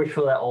wish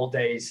for their old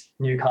days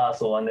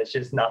Newcastle, and there's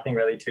just nothing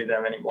really to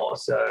them anymore.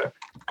 So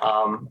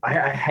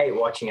I hate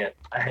watching it.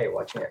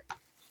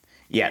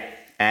 Yeah,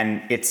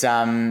 and it's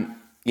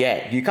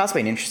Newcastle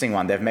be an interesting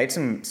one. They've made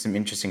some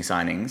interesting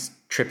signings.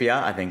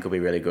 Trippier, I think, will be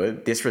really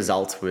good. This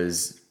result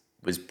was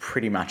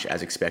pretty much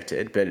as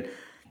expected, but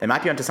they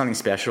might be onto something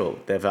special.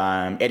 They've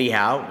Eddie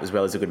Howe as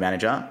well as a good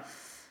manager.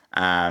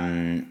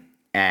 And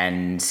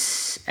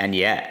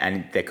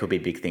there could be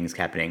big things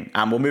happening.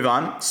 We'll move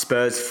on.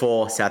 Spurs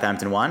 4,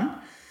 Southampton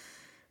 1.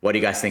 What do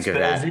you guys think of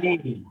that?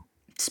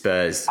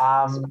 Spurs.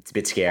 It's a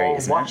bit scary,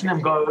 isn't watching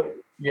them go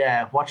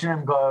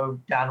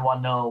down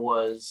 1-0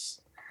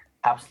 was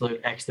absolute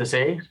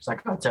ecstasy. It's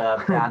like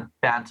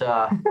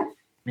banter.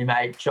 Me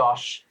mate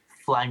Josh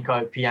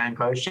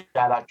Pianco. Shout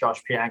out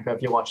Josh Pianco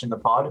if you're watching the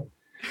pod.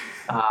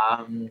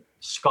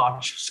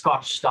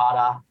 Scotch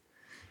starter.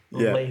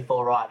 Yeah.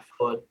 Lethal right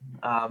foot.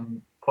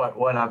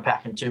 Won't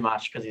unpack him too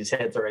much because his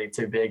head's already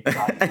too big. But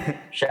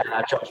shout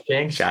out Josh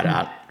Pink. Shout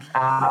out.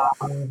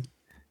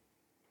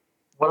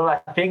 What did I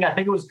think? I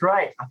think it was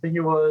great. I think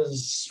it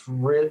was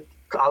really.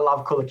 I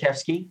love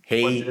Kulikevsky.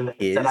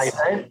 Is that how you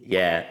say it?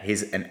 Yeah,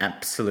 he's an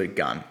absolute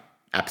gun.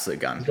 Absolute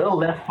gun. He's got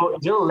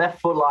a left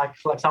foot like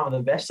some of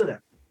the best of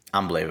them.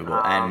 Unbelievable.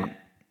 And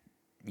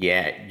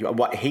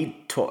what he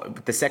tore,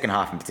 the second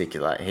half in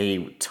particular,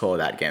 he tore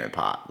that game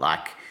apart.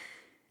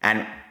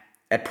 And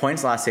at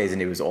points last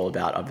season, it was all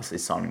about obviously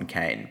Son and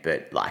Kane,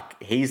 but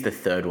he's the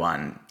third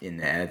one in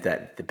there,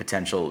 that the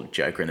potential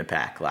joker in the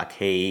pack.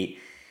 He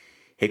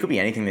could be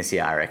anything this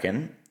year, I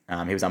reckon.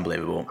 He was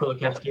unbelievable.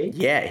 Kulikevsky?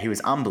 Yeah, he was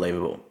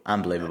unbelievable.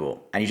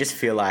 And you just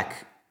feel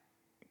like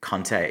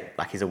Conte,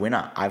 he's a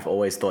winner. I've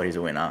always thought he's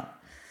a winner.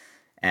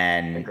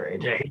 And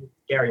agreed. Yeah, he's a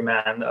scary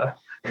man though.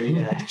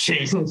 Yeah,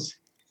 Jesus.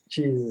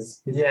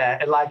 Yeah,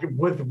 and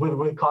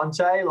with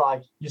Conte,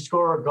 you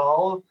score a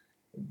goal,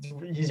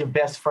 he's your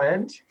best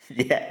friend.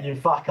 Yeah. You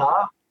fuck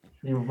up,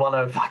 you want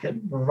to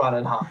fucking run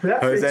and hard.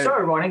 It's so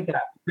ironic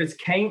that because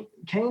Kane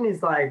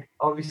is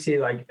obviously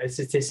a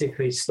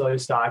statistically slow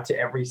start to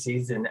every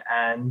season,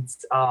 and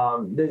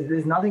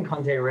there's nothing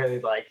Conte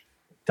really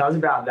does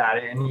about that,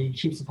 and he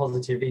keeps the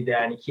positivity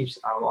there, and he keeps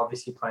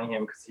obviously playing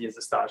him because he is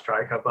a star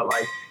striker, but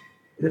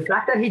the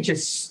fact that he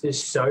just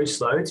is so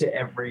slow to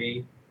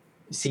every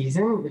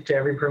season, to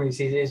every Premier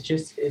season, is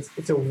just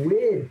it's a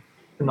weird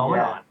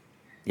phenomenon.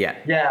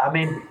 Yeah. I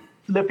mean,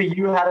 Lippy,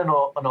 you had an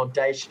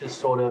audacious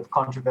sort of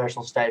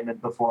controversial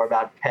statement before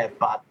about Pep,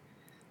 but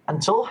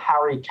until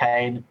Harry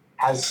Kane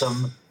has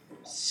some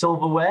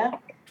silverware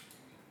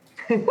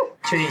to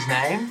his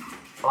name,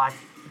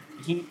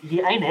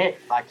 he ain't it.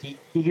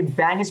 He can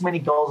bang as many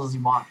goals as he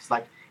wants.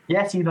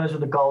 Yes, he knows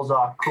what the goals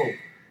are. Cool.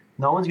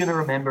 No one's going to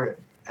remember it.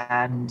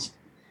 And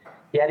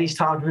he had his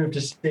time to move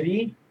to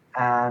City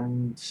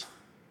and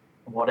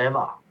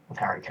whatever with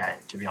Harry Kane,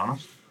 to be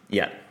honest.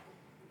 Yeah.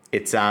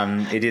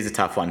 It is a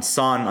tough one.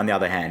 Son, on the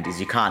other hand, is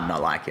you can't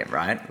not like him,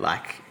 right?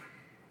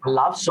 I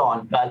love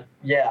Son, but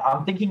yeah,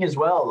 I'm thinking as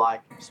well,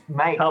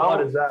 mate, how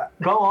hard is that?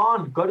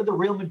 Go to the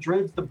Real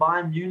Madrids, the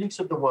Bayern Munichs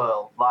of the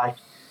world.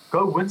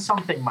 Go win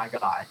something, my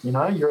guy.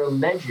 You're a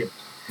legend.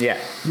 Yeah.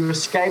 You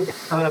escaped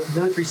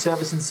military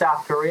service in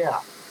South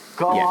Korea.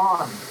 Go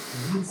on,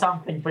 do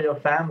something for your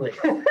family.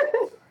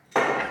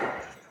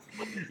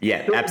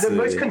 Yeah, The absolutely.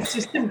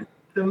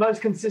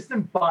 most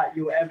consistent bite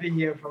you'll ever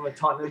hear from a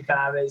Tottenham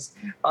fan is,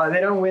 they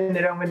don't win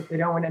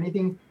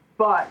anything.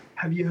 But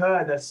have you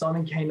heard that Son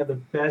and Kane are the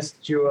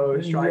best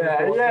duo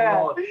strikers?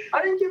 Yeah.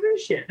 I didn't give a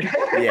shit.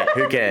 Yeah,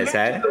 who cares,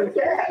 hey?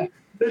 Yeah,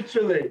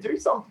 literally, do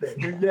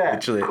something. Yeah,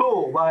 Literally.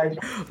 cool.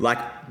 Like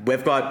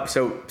we've got,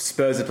 so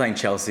Spurs are playing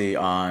Chelsea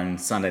on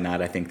Sunday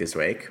night, I think, this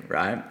week,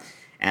 right?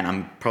 And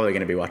I'm probably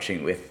going to be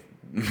watching with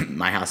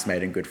my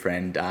housemate and good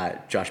friend,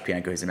 Josh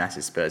Pianko, who's a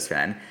massive Spurs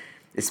fan.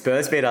 If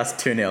Spurs beat us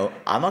 2-0,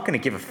 I'm not going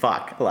to give a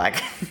fuck. Like,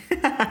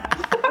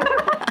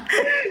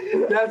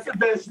 That's the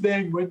best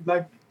thing when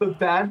like the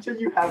banter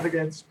you have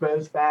against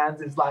Spurs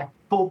fans is like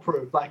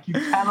foolproof. Like you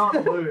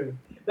cannot lose.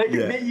 They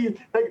can beat you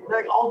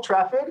like Old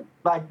Trafford.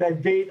 Like I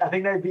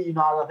think they beat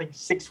United.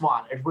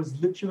 6-1. It was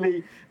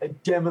literally a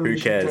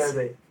demolition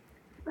derby.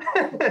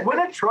 Win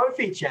a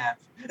trophy, champ.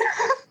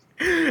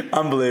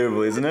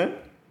 unbelievable, isn't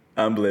it?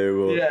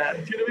 Unbelievable. Yeah,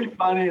 it's gonna be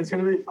funny.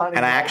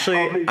 And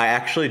I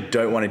actually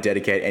don't want to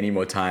dedicate any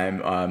more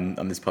time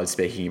on this pod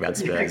speaking about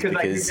Spurs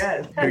because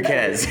who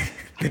cares?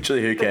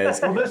 Literally, who cares?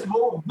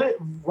 Well,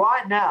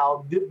 right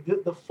now,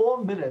 the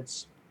 4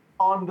 minutes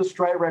on the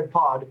Straight Red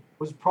Pod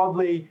was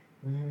probably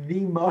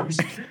the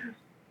most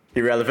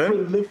Irrelevant.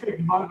 prolific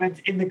moment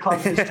in the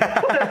club's history.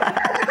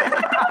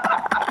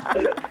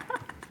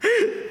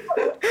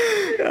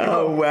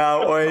 Oh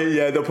wow! Oh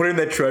yeah, they'll put it in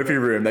their trophy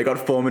room. They got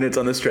 4 minutes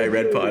on the Straight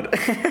Red Pod.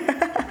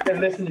 They're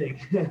listening.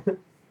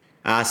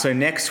 So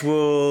next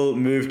we'll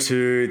move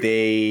to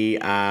the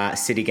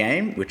City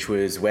game, which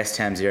was West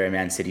Ham 0,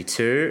 Man City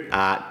 2.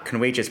 Can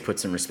we just put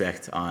some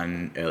respect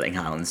on Erling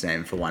Haaland's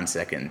name for 1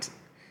 second?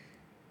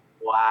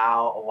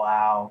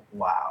 Wow.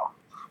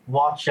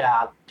 Watch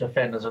out,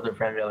 defenders of the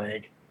Premier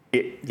League.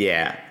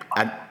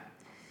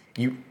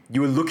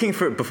 You were looking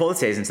for, before the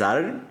season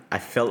started, I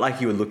felt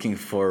like you were looking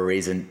for a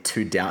reason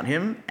to doubt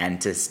him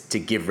and to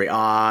give,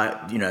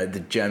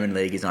 the German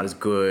league is not as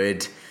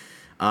good.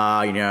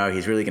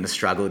 He's really going to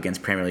struggle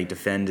against Premier League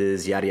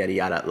defenders, yada, yada,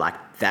 yada.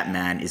 Like, that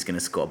man is going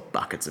to score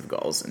buckets of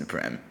goals in the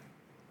Prem.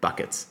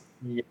 Buckets.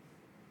 Yeah,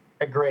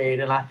 agreed.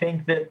 And I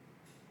think that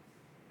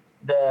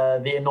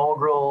the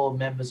inaugural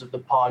members of the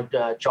pod,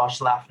 Josh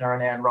Laffner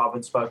and Aaron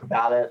Robbins, spoke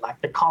about it.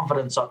 Like, the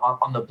confidence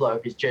on the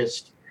bloke is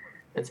just...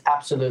 It's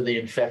absolutely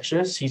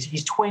infectious.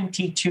 He's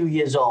 22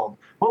 years old.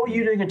 What were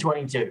you doing at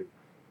 22?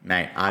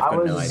 Mate, I've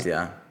got no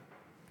idea.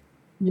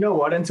 You know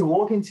what? And to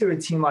walk into a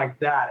team like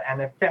that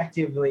and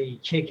effectively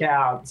kick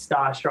out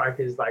star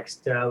strikers like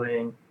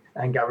Sterling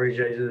and Gabriel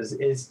Jesus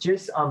is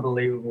just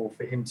unbelievable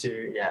for him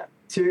to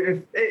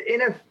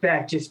in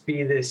effect just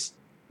be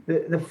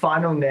the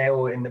final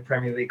nail in the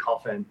Premier League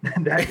coffin.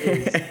 that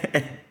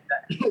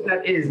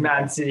is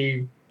Man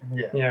City,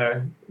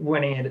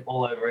 winning it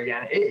all over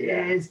again. It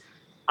is.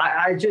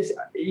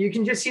 You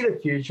can just see the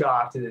future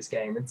after this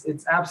game.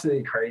 It's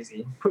absolutely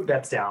crazy. Put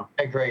bets down.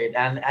 Agreed.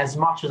 And as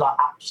much as I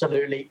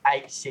absolutely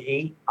hate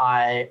City,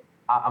 I'm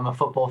a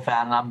football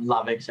fan and I'm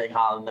loving seeing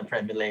Haaland in the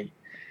Premier League.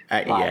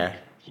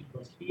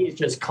 He is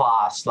just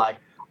class. Like,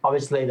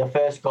 obviously, the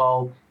first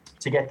goal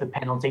to get the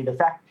penalty, the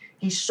fact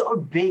he's so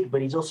big,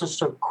 but he's also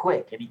so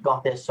quick, and he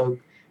got there so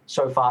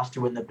fast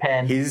to win the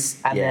pen.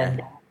 His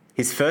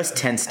first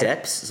 10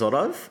 steps, sort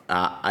of,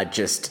 are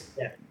just...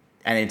 Yeah.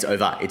 And it's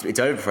over. It's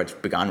over before it's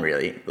begun,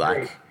 really.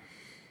 And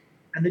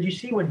did you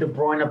see when De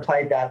Bruyne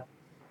played that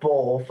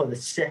ball for the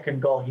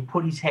second goal? He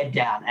put his head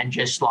down and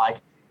just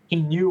he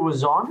knew it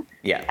was on.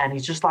 Yeah. And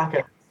he's just like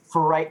a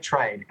freight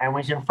train. And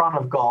when he's in front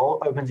of goal,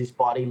 opens his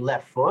body,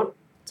 left foot.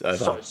 It's over.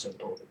 So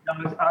simple.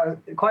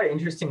 Quite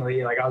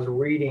interestingly, I was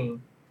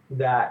reading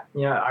that,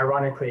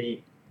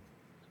 ironically,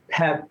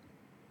 Pep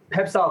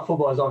style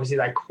football is obviously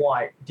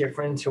quite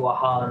different to what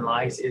Haaland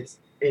likes.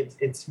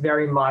 It's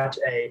very much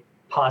a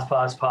pass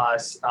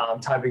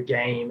type of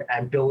game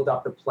and build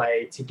up the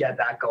play to get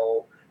that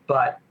goal.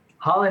 But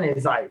Haaland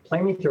is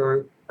play me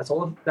through. That's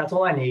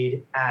all I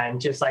need. And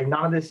just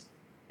none of this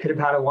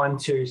pitter-patter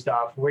 1-2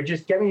 stuff. We're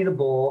just getting you the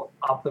ball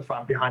up the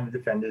front behind the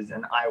defenders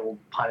and I will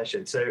punish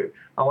it. So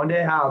I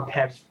wonder how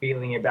Pep's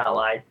feeling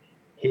about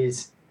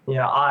his,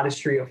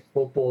 artistry of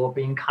football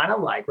being kind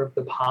of ripped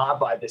apart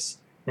by this,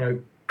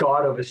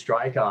 god of a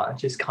striker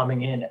just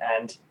coming in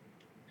and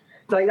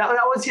that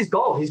was his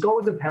goal. His goal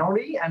was a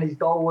penalty, and his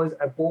goal was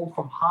a ball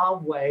from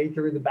halfway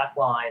through the back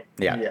line.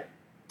 Yeah.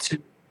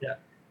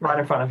 Right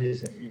in front of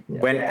his.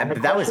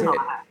 But that was it.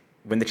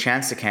 When the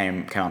chance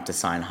came up to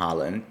sign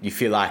Haaland, you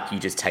feel like you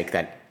just take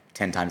that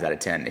 10 times out of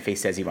 10. If he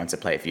says he wants to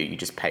play for you, you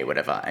just pay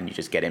whatever, and you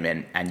just get him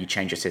in, and you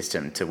change your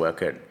system to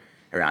work it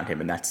around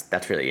him, and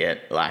that's really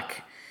it.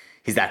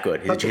 He's that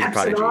good. He's a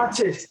prodigy.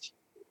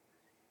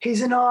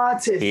 He's an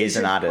artist. He is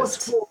an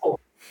artist.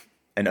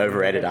 An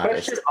overrated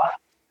artist.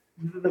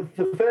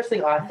 The first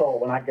thing I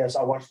thought when I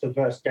watched the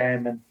first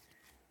game, and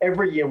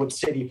every year with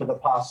City for the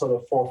past sort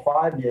of 4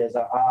 or 5 years,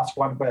 I ask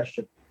one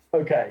question.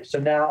 Okay, so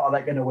now are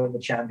they going to win the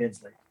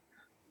Champions League?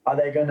 Are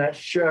they going to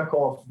shirk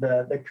off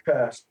the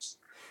curse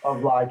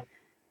of like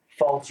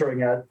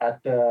faltering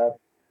at the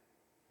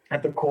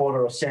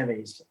quarter or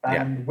semis.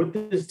 And with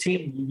this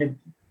team,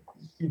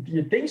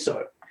 you'd think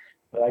so.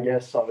 But I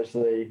guess,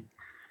 obviously,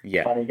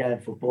 funny game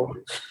football.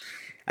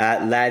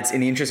 Lads,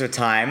 in the interest of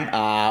time,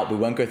 we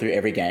won't go through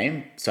every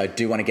game. So I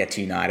do want to get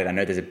to United. I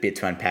know there's a bit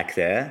to unpack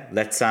there.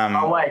 Let's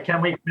Oh wait,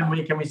 can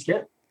we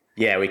skip?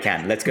 Yeah, we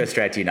can. Let's go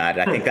straight to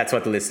United. I think that's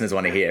what the listeners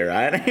want to hear,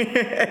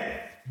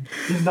 right?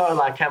 No,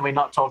 like, can we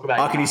not talk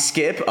about Can you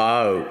skip?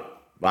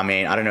 I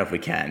mean, I don't know if we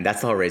can.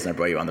 That's the whole reason I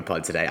brought you on the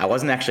pod today. I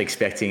wasn't actually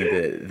expecting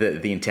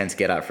the intense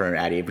get up from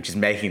Addy, which is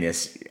making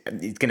this,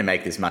 it's going to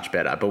make this much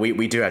better. But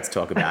we do have to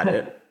talk about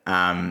it.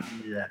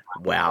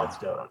 Wow. Let's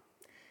do it.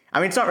 I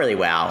mean, it's not really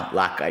wow.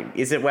 Like,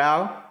 is it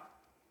wow?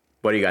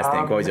 What do you guys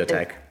think? What was your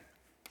take?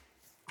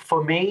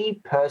 For me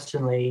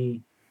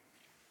personally,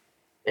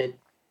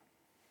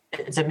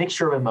 it's a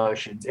mixture of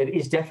emotions. It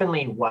is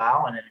definitely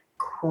wow and an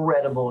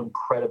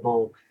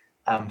incredible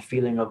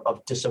feeling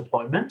of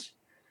disappointment,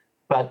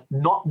 but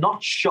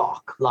not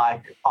shock,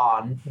 like,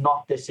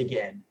 not this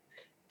again.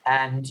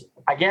 And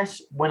I guess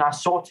when I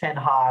saw Ten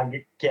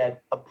Hag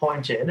get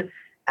appointed,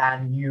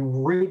 and you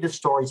read the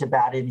stories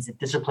about him, he's a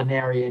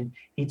disciplinarian.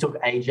 He took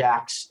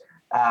Ajax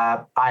to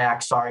a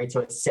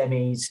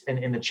semis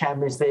in the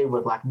Champions League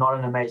with like not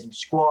an amazing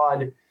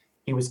squad.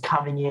 He was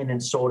coming in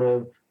and sort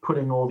of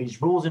putting all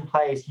these rules in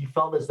place. You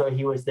felt as though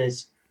he was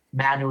this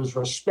man who was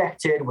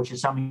respected, which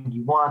is something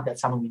you want. That's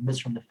something we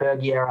missed from the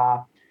Fergie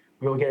era.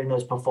 We were getting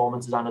those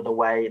performances under the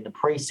way in the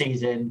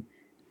preseason.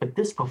 But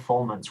this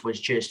performance was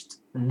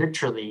just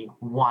literally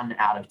 1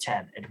 out of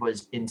 10. It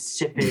was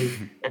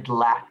insipid. It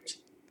lacked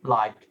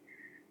like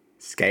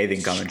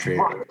scathing commentary,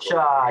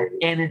 structure,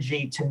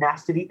 energy,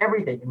 tenacity,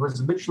 everything. It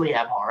was literally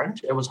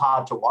abhorrent. It was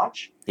hard to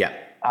watch. Yeah.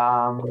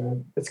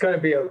 It's going to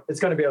be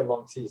a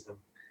long season.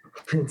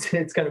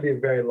 It's going to be a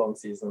very long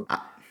season.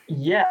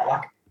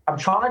 Like, I'm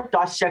trying to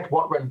dissect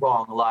what went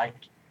wrong. Like,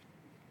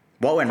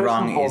 what went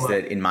wrong is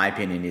that, in my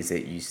opinion, is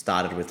that you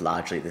started with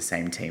largely the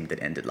same team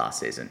that ended last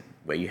season,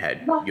 where you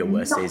had your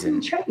worst season.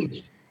 Nothing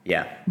changed.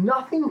 Yeah.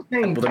 Nothing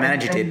changed. Well, the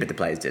manager did, but the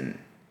players didn't.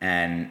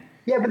 And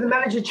yeah, but the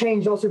manager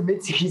changed also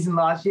mid-season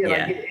last year.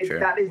 Yeah, like true.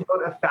 That is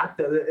not a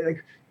factor.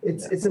 Like,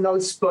 it's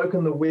another spoke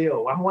on the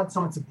wheel. I want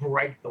someone to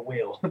break the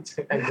wheel.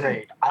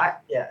 Agreed.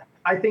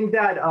 I think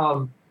that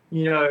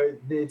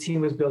the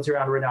team was built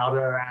around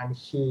Ronaldo, and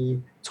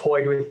he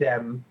toyed with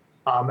them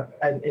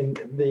in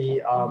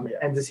the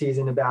end of the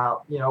season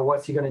about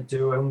what's he going to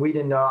do, and we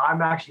didn't know.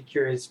 I'm actually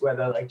curious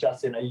whether, like,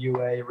 Justin, are you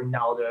a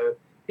Ronaldo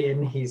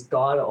in, he's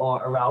gone,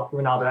 or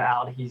Ronaldo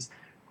out, he's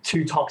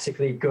too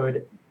toxically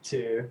good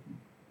to.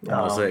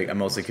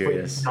 I'm also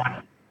curious.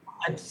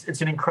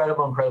 It's an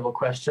incredible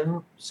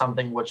question,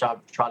 something which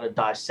I've tried to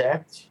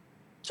dissect.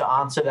 To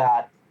answer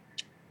that,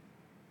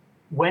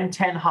 when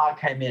Ten Hag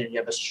came in, you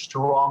have a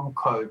strong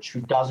coach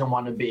who doesn't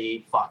want to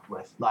be fucked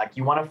with. Like,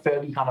 you want a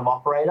Fergie kind of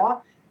operator.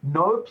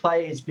 No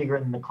player is bigger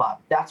than the club.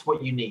 That's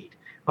what you need.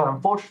 But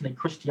unfortunately,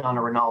 Cristiano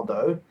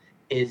Ronaldo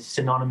is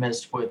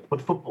synonymous with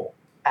football.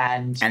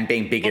 And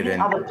being bigger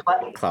than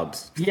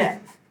clubs. Yeah.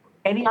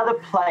 Any other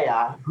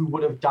player who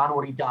would have done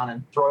what he done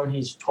and thrown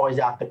his toys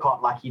out the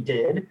cot like he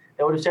did,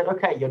 they would have said,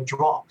 okay, you're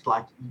dropped.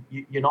 Like,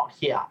 you're not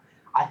here.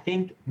 I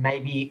think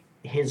maybe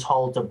his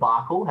whole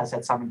debacle has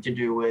had something to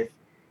do with,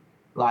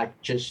 like,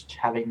 just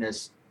having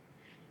this,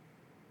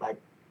 like,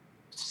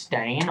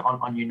 stain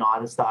on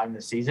United starting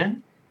the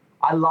season.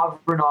 I love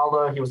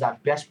Ronaldo. He was our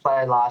best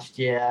player last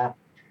year.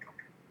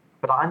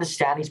 But I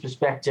understand his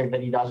perspective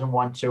that he doesn't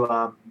want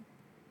to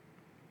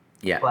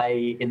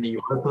play in the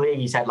Europa League.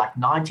 He's had like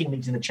 19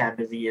 leagues in the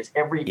Champions League.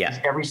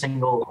 Every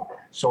single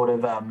sort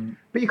of.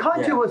 But you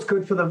can't do what's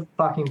good for the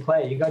fucking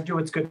player. You got to do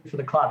what's good for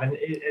the club. And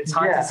it's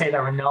hard to say that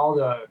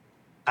Ronaldo,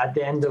 at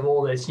the end of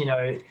all this,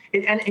 and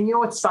you know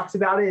what sucks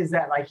about it is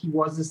that, like, he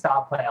was the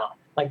star player.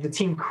 Like, the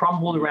team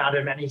crumbled around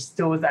him, and he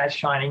still was that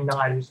shining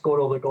knight who scored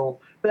all the goals.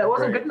 But that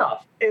wasn't good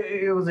enough.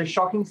 It was a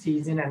shocking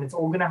season, and it's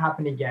all going to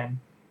happen again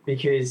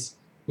because.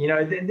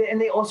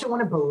 And they also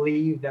want to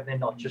believe that they're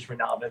not just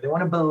Ronaldo. They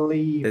want to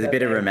believe. There's a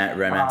bit of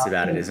romance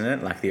about it, isn't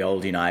it? Like the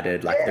old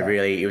United, like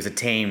it was a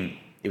team.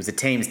 It was a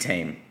team's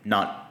team,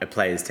 not a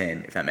player's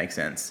team, if that makes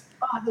sense.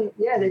 They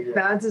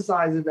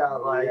fantasize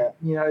about, like,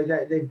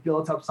 that they've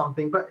built up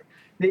something, but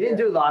they didn't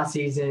do it last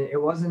season.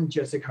 It wasn't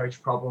just a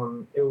coach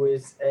problem. It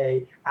was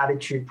a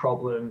attitude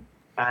problem.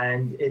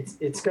 And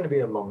it's going to be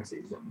a long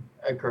season.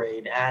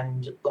 Agreed.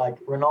 And, like,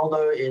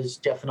 Ronaldo is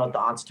definitely not the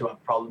answer to our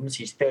problems.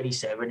 He's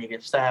 37. He can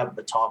stay up at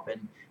the top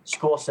and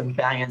score some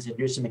bangers and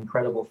do some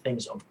incredible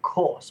things, of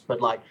course.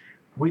 But, like,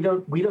 we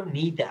don't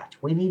need that.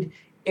 We need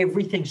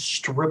everything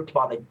stripped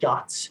by the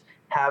guts.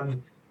 Have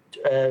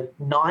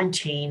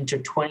 19 to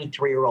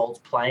 23-year-olds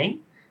playing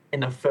in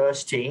the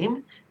first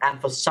team,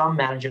 and for some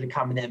manager to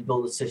come in there and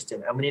build a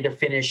system. And we need to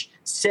finish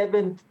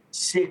 7th,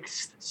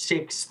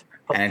 6th.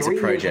 And it's a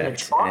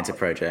project. And it's a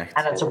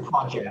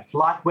project.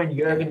 Like when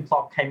Jurgen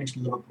Klopp came into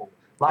Liverpool.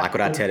 Like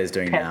what Arteta's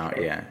doing now,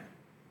 yeah.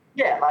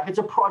 Yeah, like it's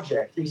a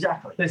project,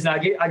 exactly. Listen,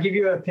 I'll give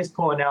you a piss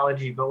poor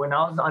analogy, but when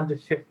I was under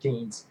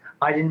 15s,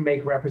 I didn't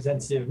make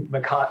representative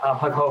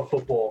Macau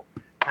football,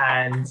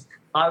 and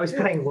I was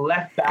playing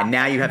left back. And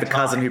now you have a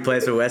cousin who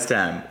plays for West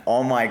Ham.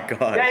 Oh my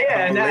God.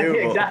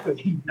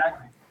 Exactly.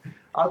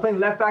 I was playing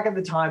left back at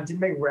the time,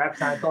 didn't make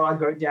reps, and I thought I'd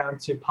go down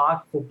to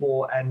park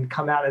football and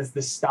come out as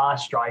the star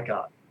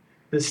striker.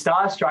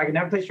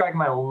 Never played striker in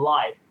my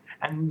life.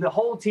 And the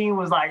whole team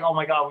was like, oh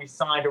my God, we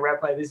signed a rep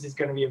player. This is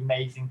going to be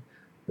amazing.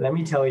 Let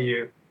me tell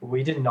you,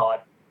 we did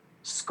not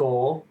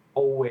score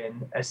or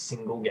win a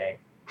single game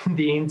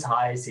the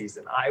entire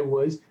season. I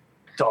was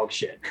dog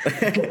shit.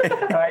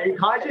 You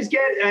can't just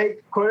get a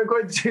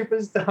quote-unquote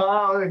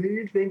superstar or who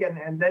you think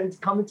and then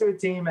come into a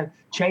team and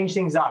change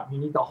things up. You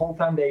need the whole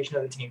foundation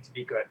of the team to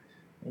be good.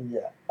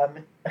 Yeah.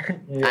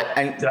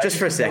 And just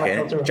for a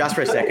second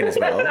as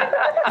well.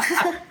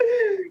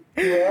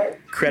 Yeah.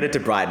 Credit to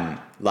Brighton.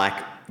 Like,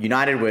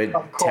 United were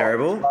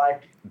terrible,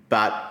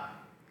 but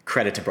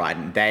credit to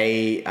Brighton.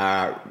 They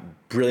are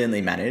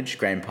brilliantly managed.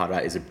 Graham Potter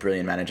is a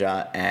brilliant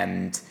manager,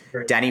 and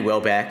Danny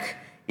Welbeck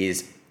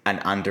is an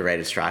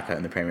underrated striker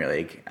in the Premier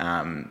League.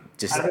 I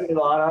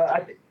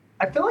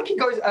feel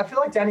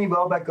like Danny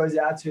Welbeck goes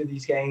out to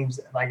these games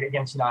like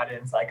against United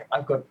and it's like,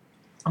 I'm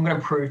going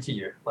to prove to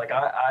you, like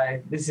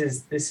this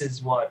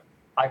is what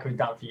I could have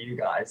done for you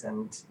guys.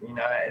 And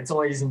it's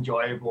always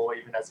enjoyable,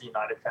 even as a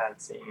United fan,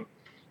 seeing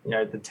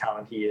the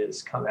talent he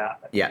is come out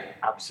and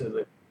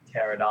absolutely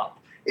tear it up.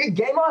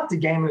 Game after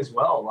game as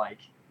well. Like,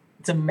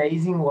 it's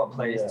amazing what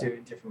players do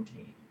in different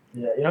teams.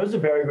 Yeah, he's a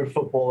very good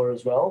footballer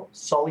as well.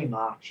 Solly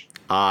March.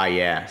 Ah,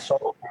 yeah.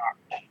 Solly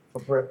March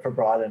for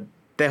Brighton.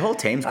 Their whole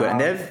team's good, and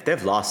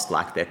they've lost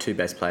like their two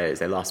best players.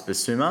 They lost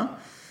Basuma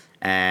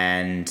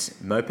and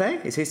Mope.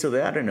 Is he still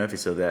there? I don't know if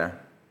he's still there.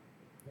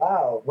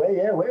 Wow,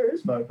 where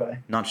is Mope?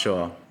 Not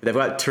sure. They've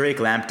got Tariq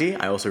Lamptey.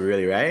 I also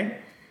really rate.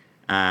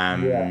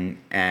 And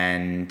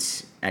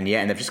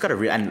they've just got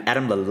and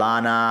Adam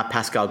Lallana,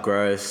 Pascal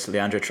Gross,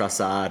 Leandro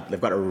Trossard. They've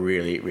got a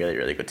really, really,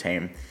 really good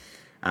team.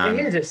 They're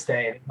going to just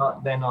stay.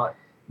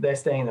 They're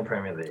staying in the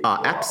Premier League.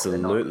 Oh,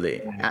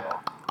 absolutely.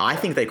 I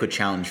think they could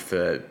challenge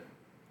for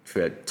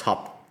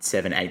top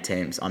 7-8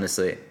 teams,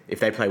 honestly. If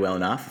they play well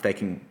enough, if they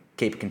can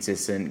keep it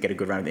consistent, get a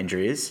good run with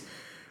injuries,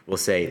 we'll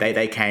see.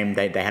 They came,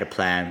 they had a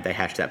plan, they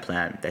hashed that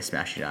plan, they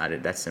smashed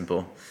United. That's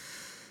simple.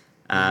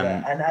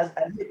 And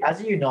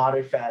as a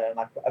United fan, and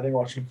like I've been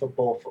watching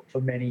football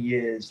for many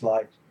years,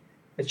 like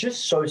it's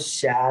just so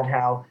sad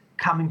how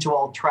coming to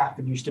Old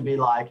Trafford used to be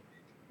like,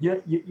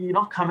 you're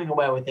not coming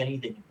away with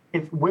anything.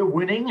 If we're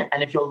winning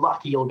and if you're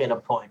lucky, you'll get a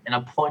point, and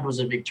a point was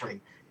a victory.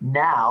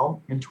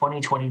 Now, in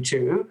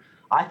 2022,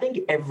 I think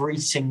every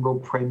single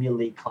Premier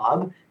League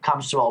club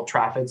comes to Old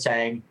Trafford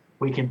saying,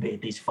 we can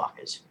beat these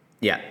fuckers.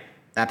 Yeah,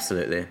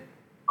 absolutely.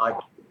 Like,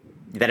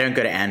 they don't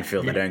go to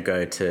Anfield. They don't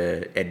go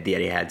to the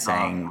Etihad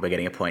saying we're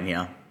getting a point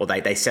here. Or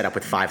they set up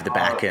with 5 at the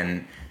back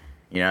and,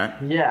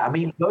 Yeah, I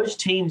mean, those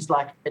teams,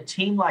 like a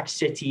team like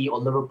City or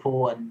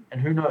Liverpool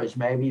and who knows,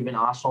 maybe even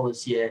Arsenal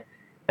this year,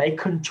 they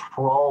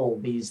control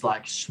these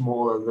like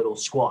smaller little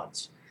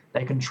squads.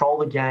 They control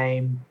the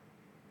game.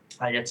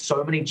 They get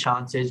so many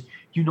chances.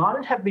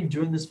 United have been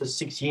doing this for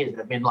 6 years.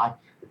 They've been like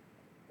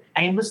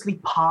aimlessly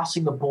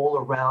passing the ball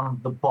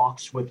around the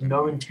box with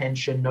no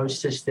intention, no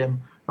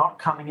system, not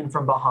coming in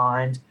from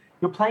behind.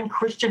 You're playing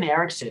Christian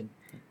Eriksen.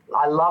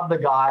 I love the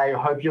guy.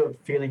 I hope you're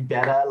feeling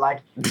better.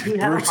 Like, he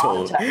had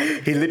brutal. A heart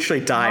attack. He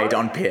literally died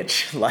on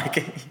pitch. He was.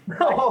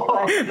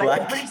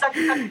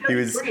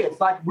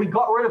 It's like we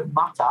got rid of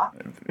Mata.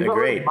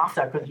 Agreed.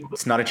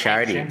 It's not a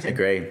charity.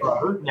 Agreed.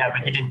 Yeah,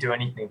 but he didn't do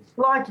anything.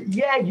 Like,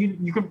 yeah,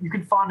 you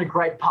can find a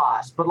great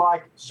pass, but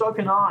like, so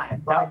can I.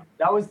 Like,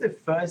 that was the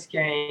first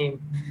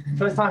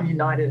time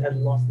United had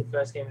lost the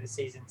first game of the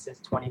season since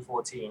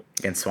 2014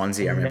 against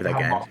Swansea. I remember that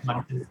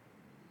game.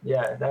 They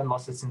haven't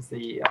lost it since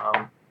the.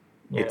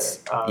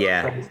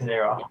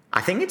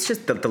 I think it's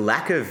just the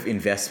lack of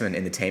investment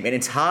in the team, and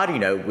it's hard,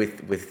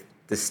 with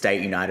the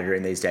state United are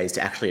in these days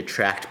to actually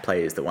attract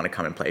players that want to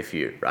come and play for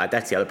you, right?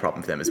 That's the other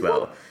problem for them as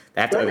well.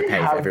 They have to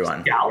overpay for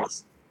everyone.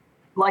 Scouts?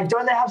 Like,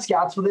 don't they have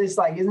scouts for this?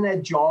 Like, isn't their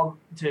job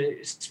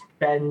to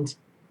spend,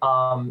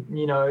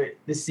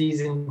 the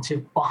season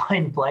to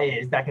find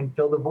players that can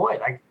fill the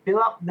void, like fill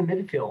up the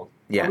midfield?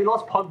 Yeah. We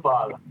lost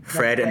Pogba.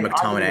 Fred and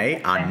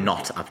McTominay are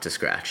not up to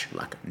scratch,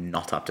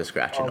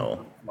 at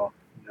all.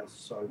 They're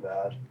so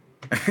bad.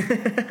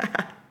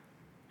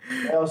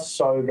 They are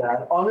so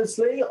bad.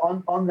 Honestly,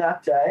 on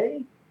that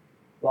day,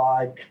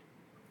 like,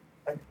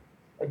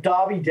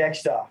 Darby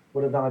Dexter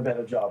would have done a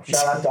better job.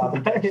 Shout out Darby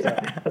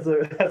Dexter.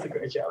 That's a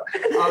great shout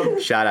out.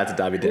 Shout out to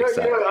Darby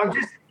Dexter. I'm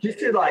just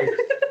to like,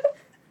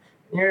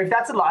 if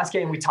that's the last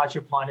game we touch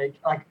upon it,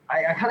 like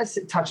I kind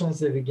of touched on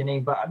this at the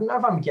beginning, but I don't know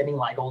if I'm getting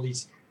like all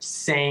these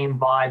same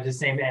vibes, the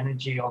same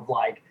energy of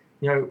like,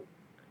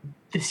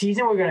 the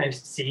season we're going to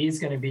see is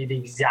going to be the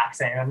exact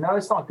same. I know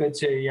it's not good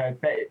to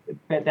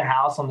bet the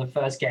house on the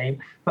first game,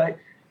 but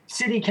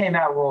City came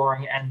out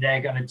roaring and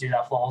they're going to do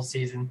that for the whole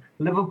season.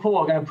 Liverpool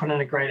are going to put in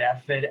a great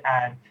effort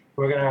and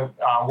we're going to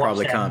watch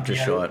probably them come up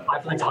just short.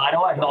 fight for the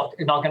title and not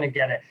going to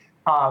get it.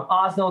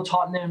 Arsenal,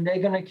 Tottenham, they're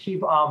going to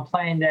keep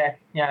playing their,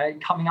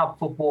 coming up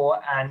football,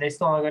 and they're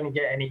still not going to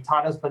get any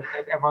titles, but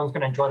everyone's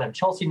going to enjoy them.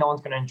 Chelsea, no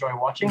one's going to enjoy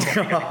watching.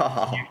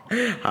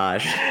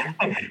 Harsh.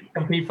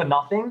 Compete for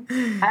nothing.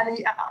 And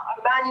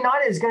Man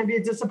United is going to be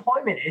a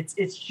disappointment.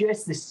 It's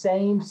just the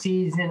same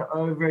season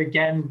over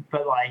again,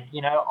 but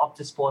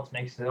Optus Sports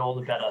makes it all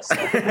the better. So.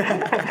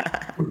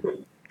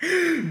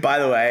 By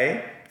the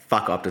way,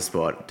 fuck Optus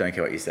Sport. Don't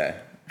care what you say.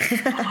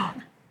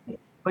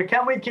 But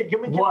can we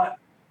what?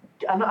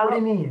 What do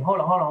you mean? Hold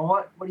on.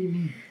 What do you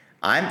mean?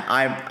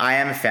 I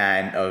am a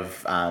fan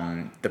of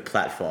the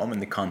platform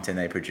and the content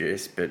they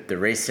produce, but the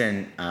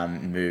recent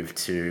move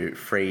to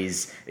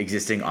freeze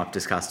existing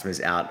Optus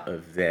customers out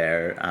of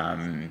their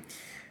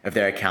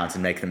accounts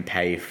and make them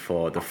pay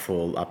for the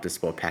full Optus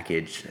Sport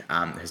package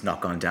has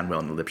not gone down well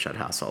in the Lipshut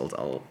household.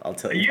 I'll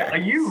tell you. Are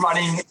you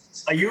running?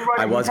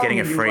 I was getting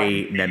a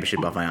free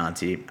membership off my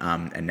auntie,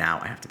 and now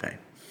I have to pay.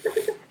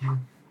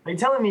 Are you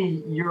telling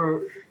me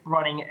you're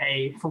running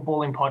a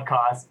footballing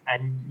podcast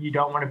and you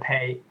don't want to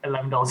pay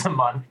 $11 a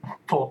month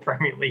for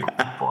Premier League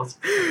football?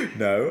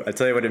 No, I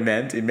tell you what it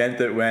meant. It meant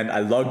that when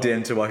I logged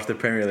in to watch the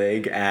Premier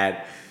League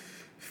at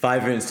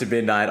 5 minutes to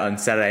midnight on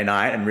Saturday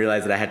night and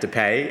realized that I had to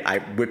pay, I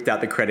whipped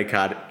out the credit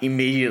card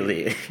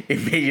immediately,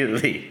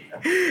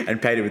 and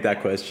paid it with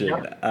that question.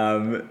 Yep.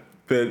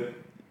 But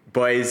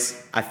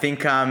boys, I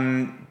think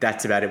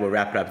that's about it. We'll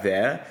wrap it up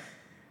there.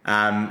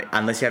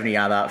 Unless you have any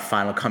other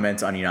final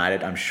comments on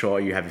United, I'm sure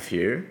you have a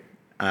few.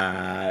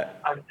 I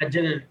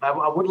didn't.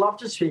 I would love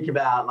to speak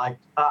about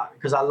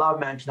because I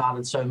love Manchester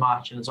United so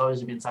much, and it's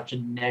always been such a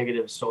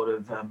negative sort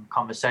of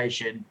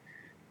conversation.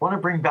 I want to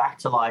bring back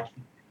to a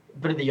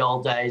bit of the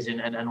old days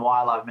and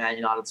why I love Man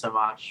United so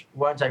much.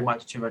 Won't take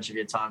too much of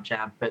your time,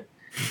 champ, but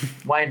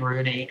Wayne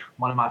Rooney,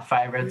 one of my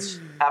favourites.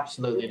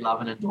 Absolutely love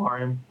and adore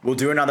him. We'll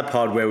do another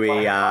pod where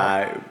we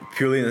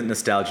purely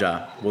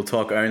nostalgia. We'll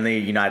talk only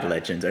United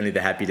legends, only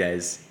the happy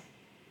days.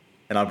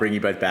 And I'll bring you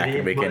both back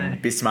and we can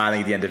be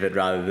smiling at the end of it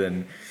rather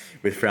than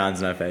with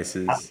frowns on our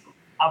faces.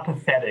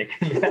 Apathetic.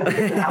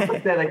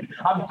 Apathetic.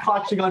 I'm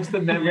clutching onto the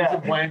memories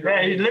of Wayne Rooney.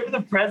 Yeah, you live in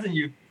the present,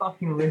 you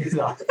fucking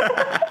loser.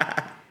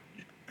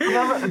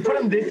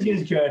 Put him this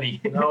year's journey.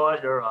 You know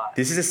what? You're right.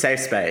 This is a safe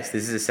space.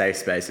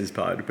 This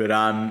pod. But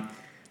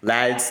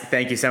lads,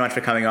 thank you so much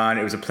for coming on.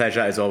 It was a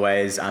pleasure as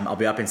always. I'll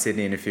be up in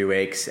Sydney in a few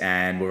weeks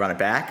and we'll run it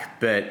back.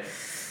 But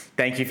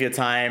thank you for your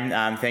time.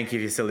 Thank you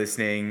if you're still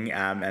listening,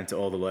 and to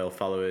all the loyal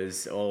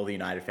followers, all the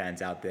United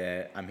fans out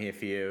there. I'm here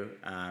for you.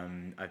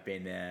 I've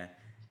been there,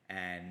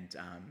 and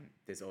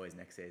there's always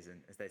next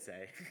season, as they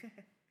say.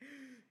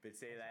 But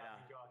see you later.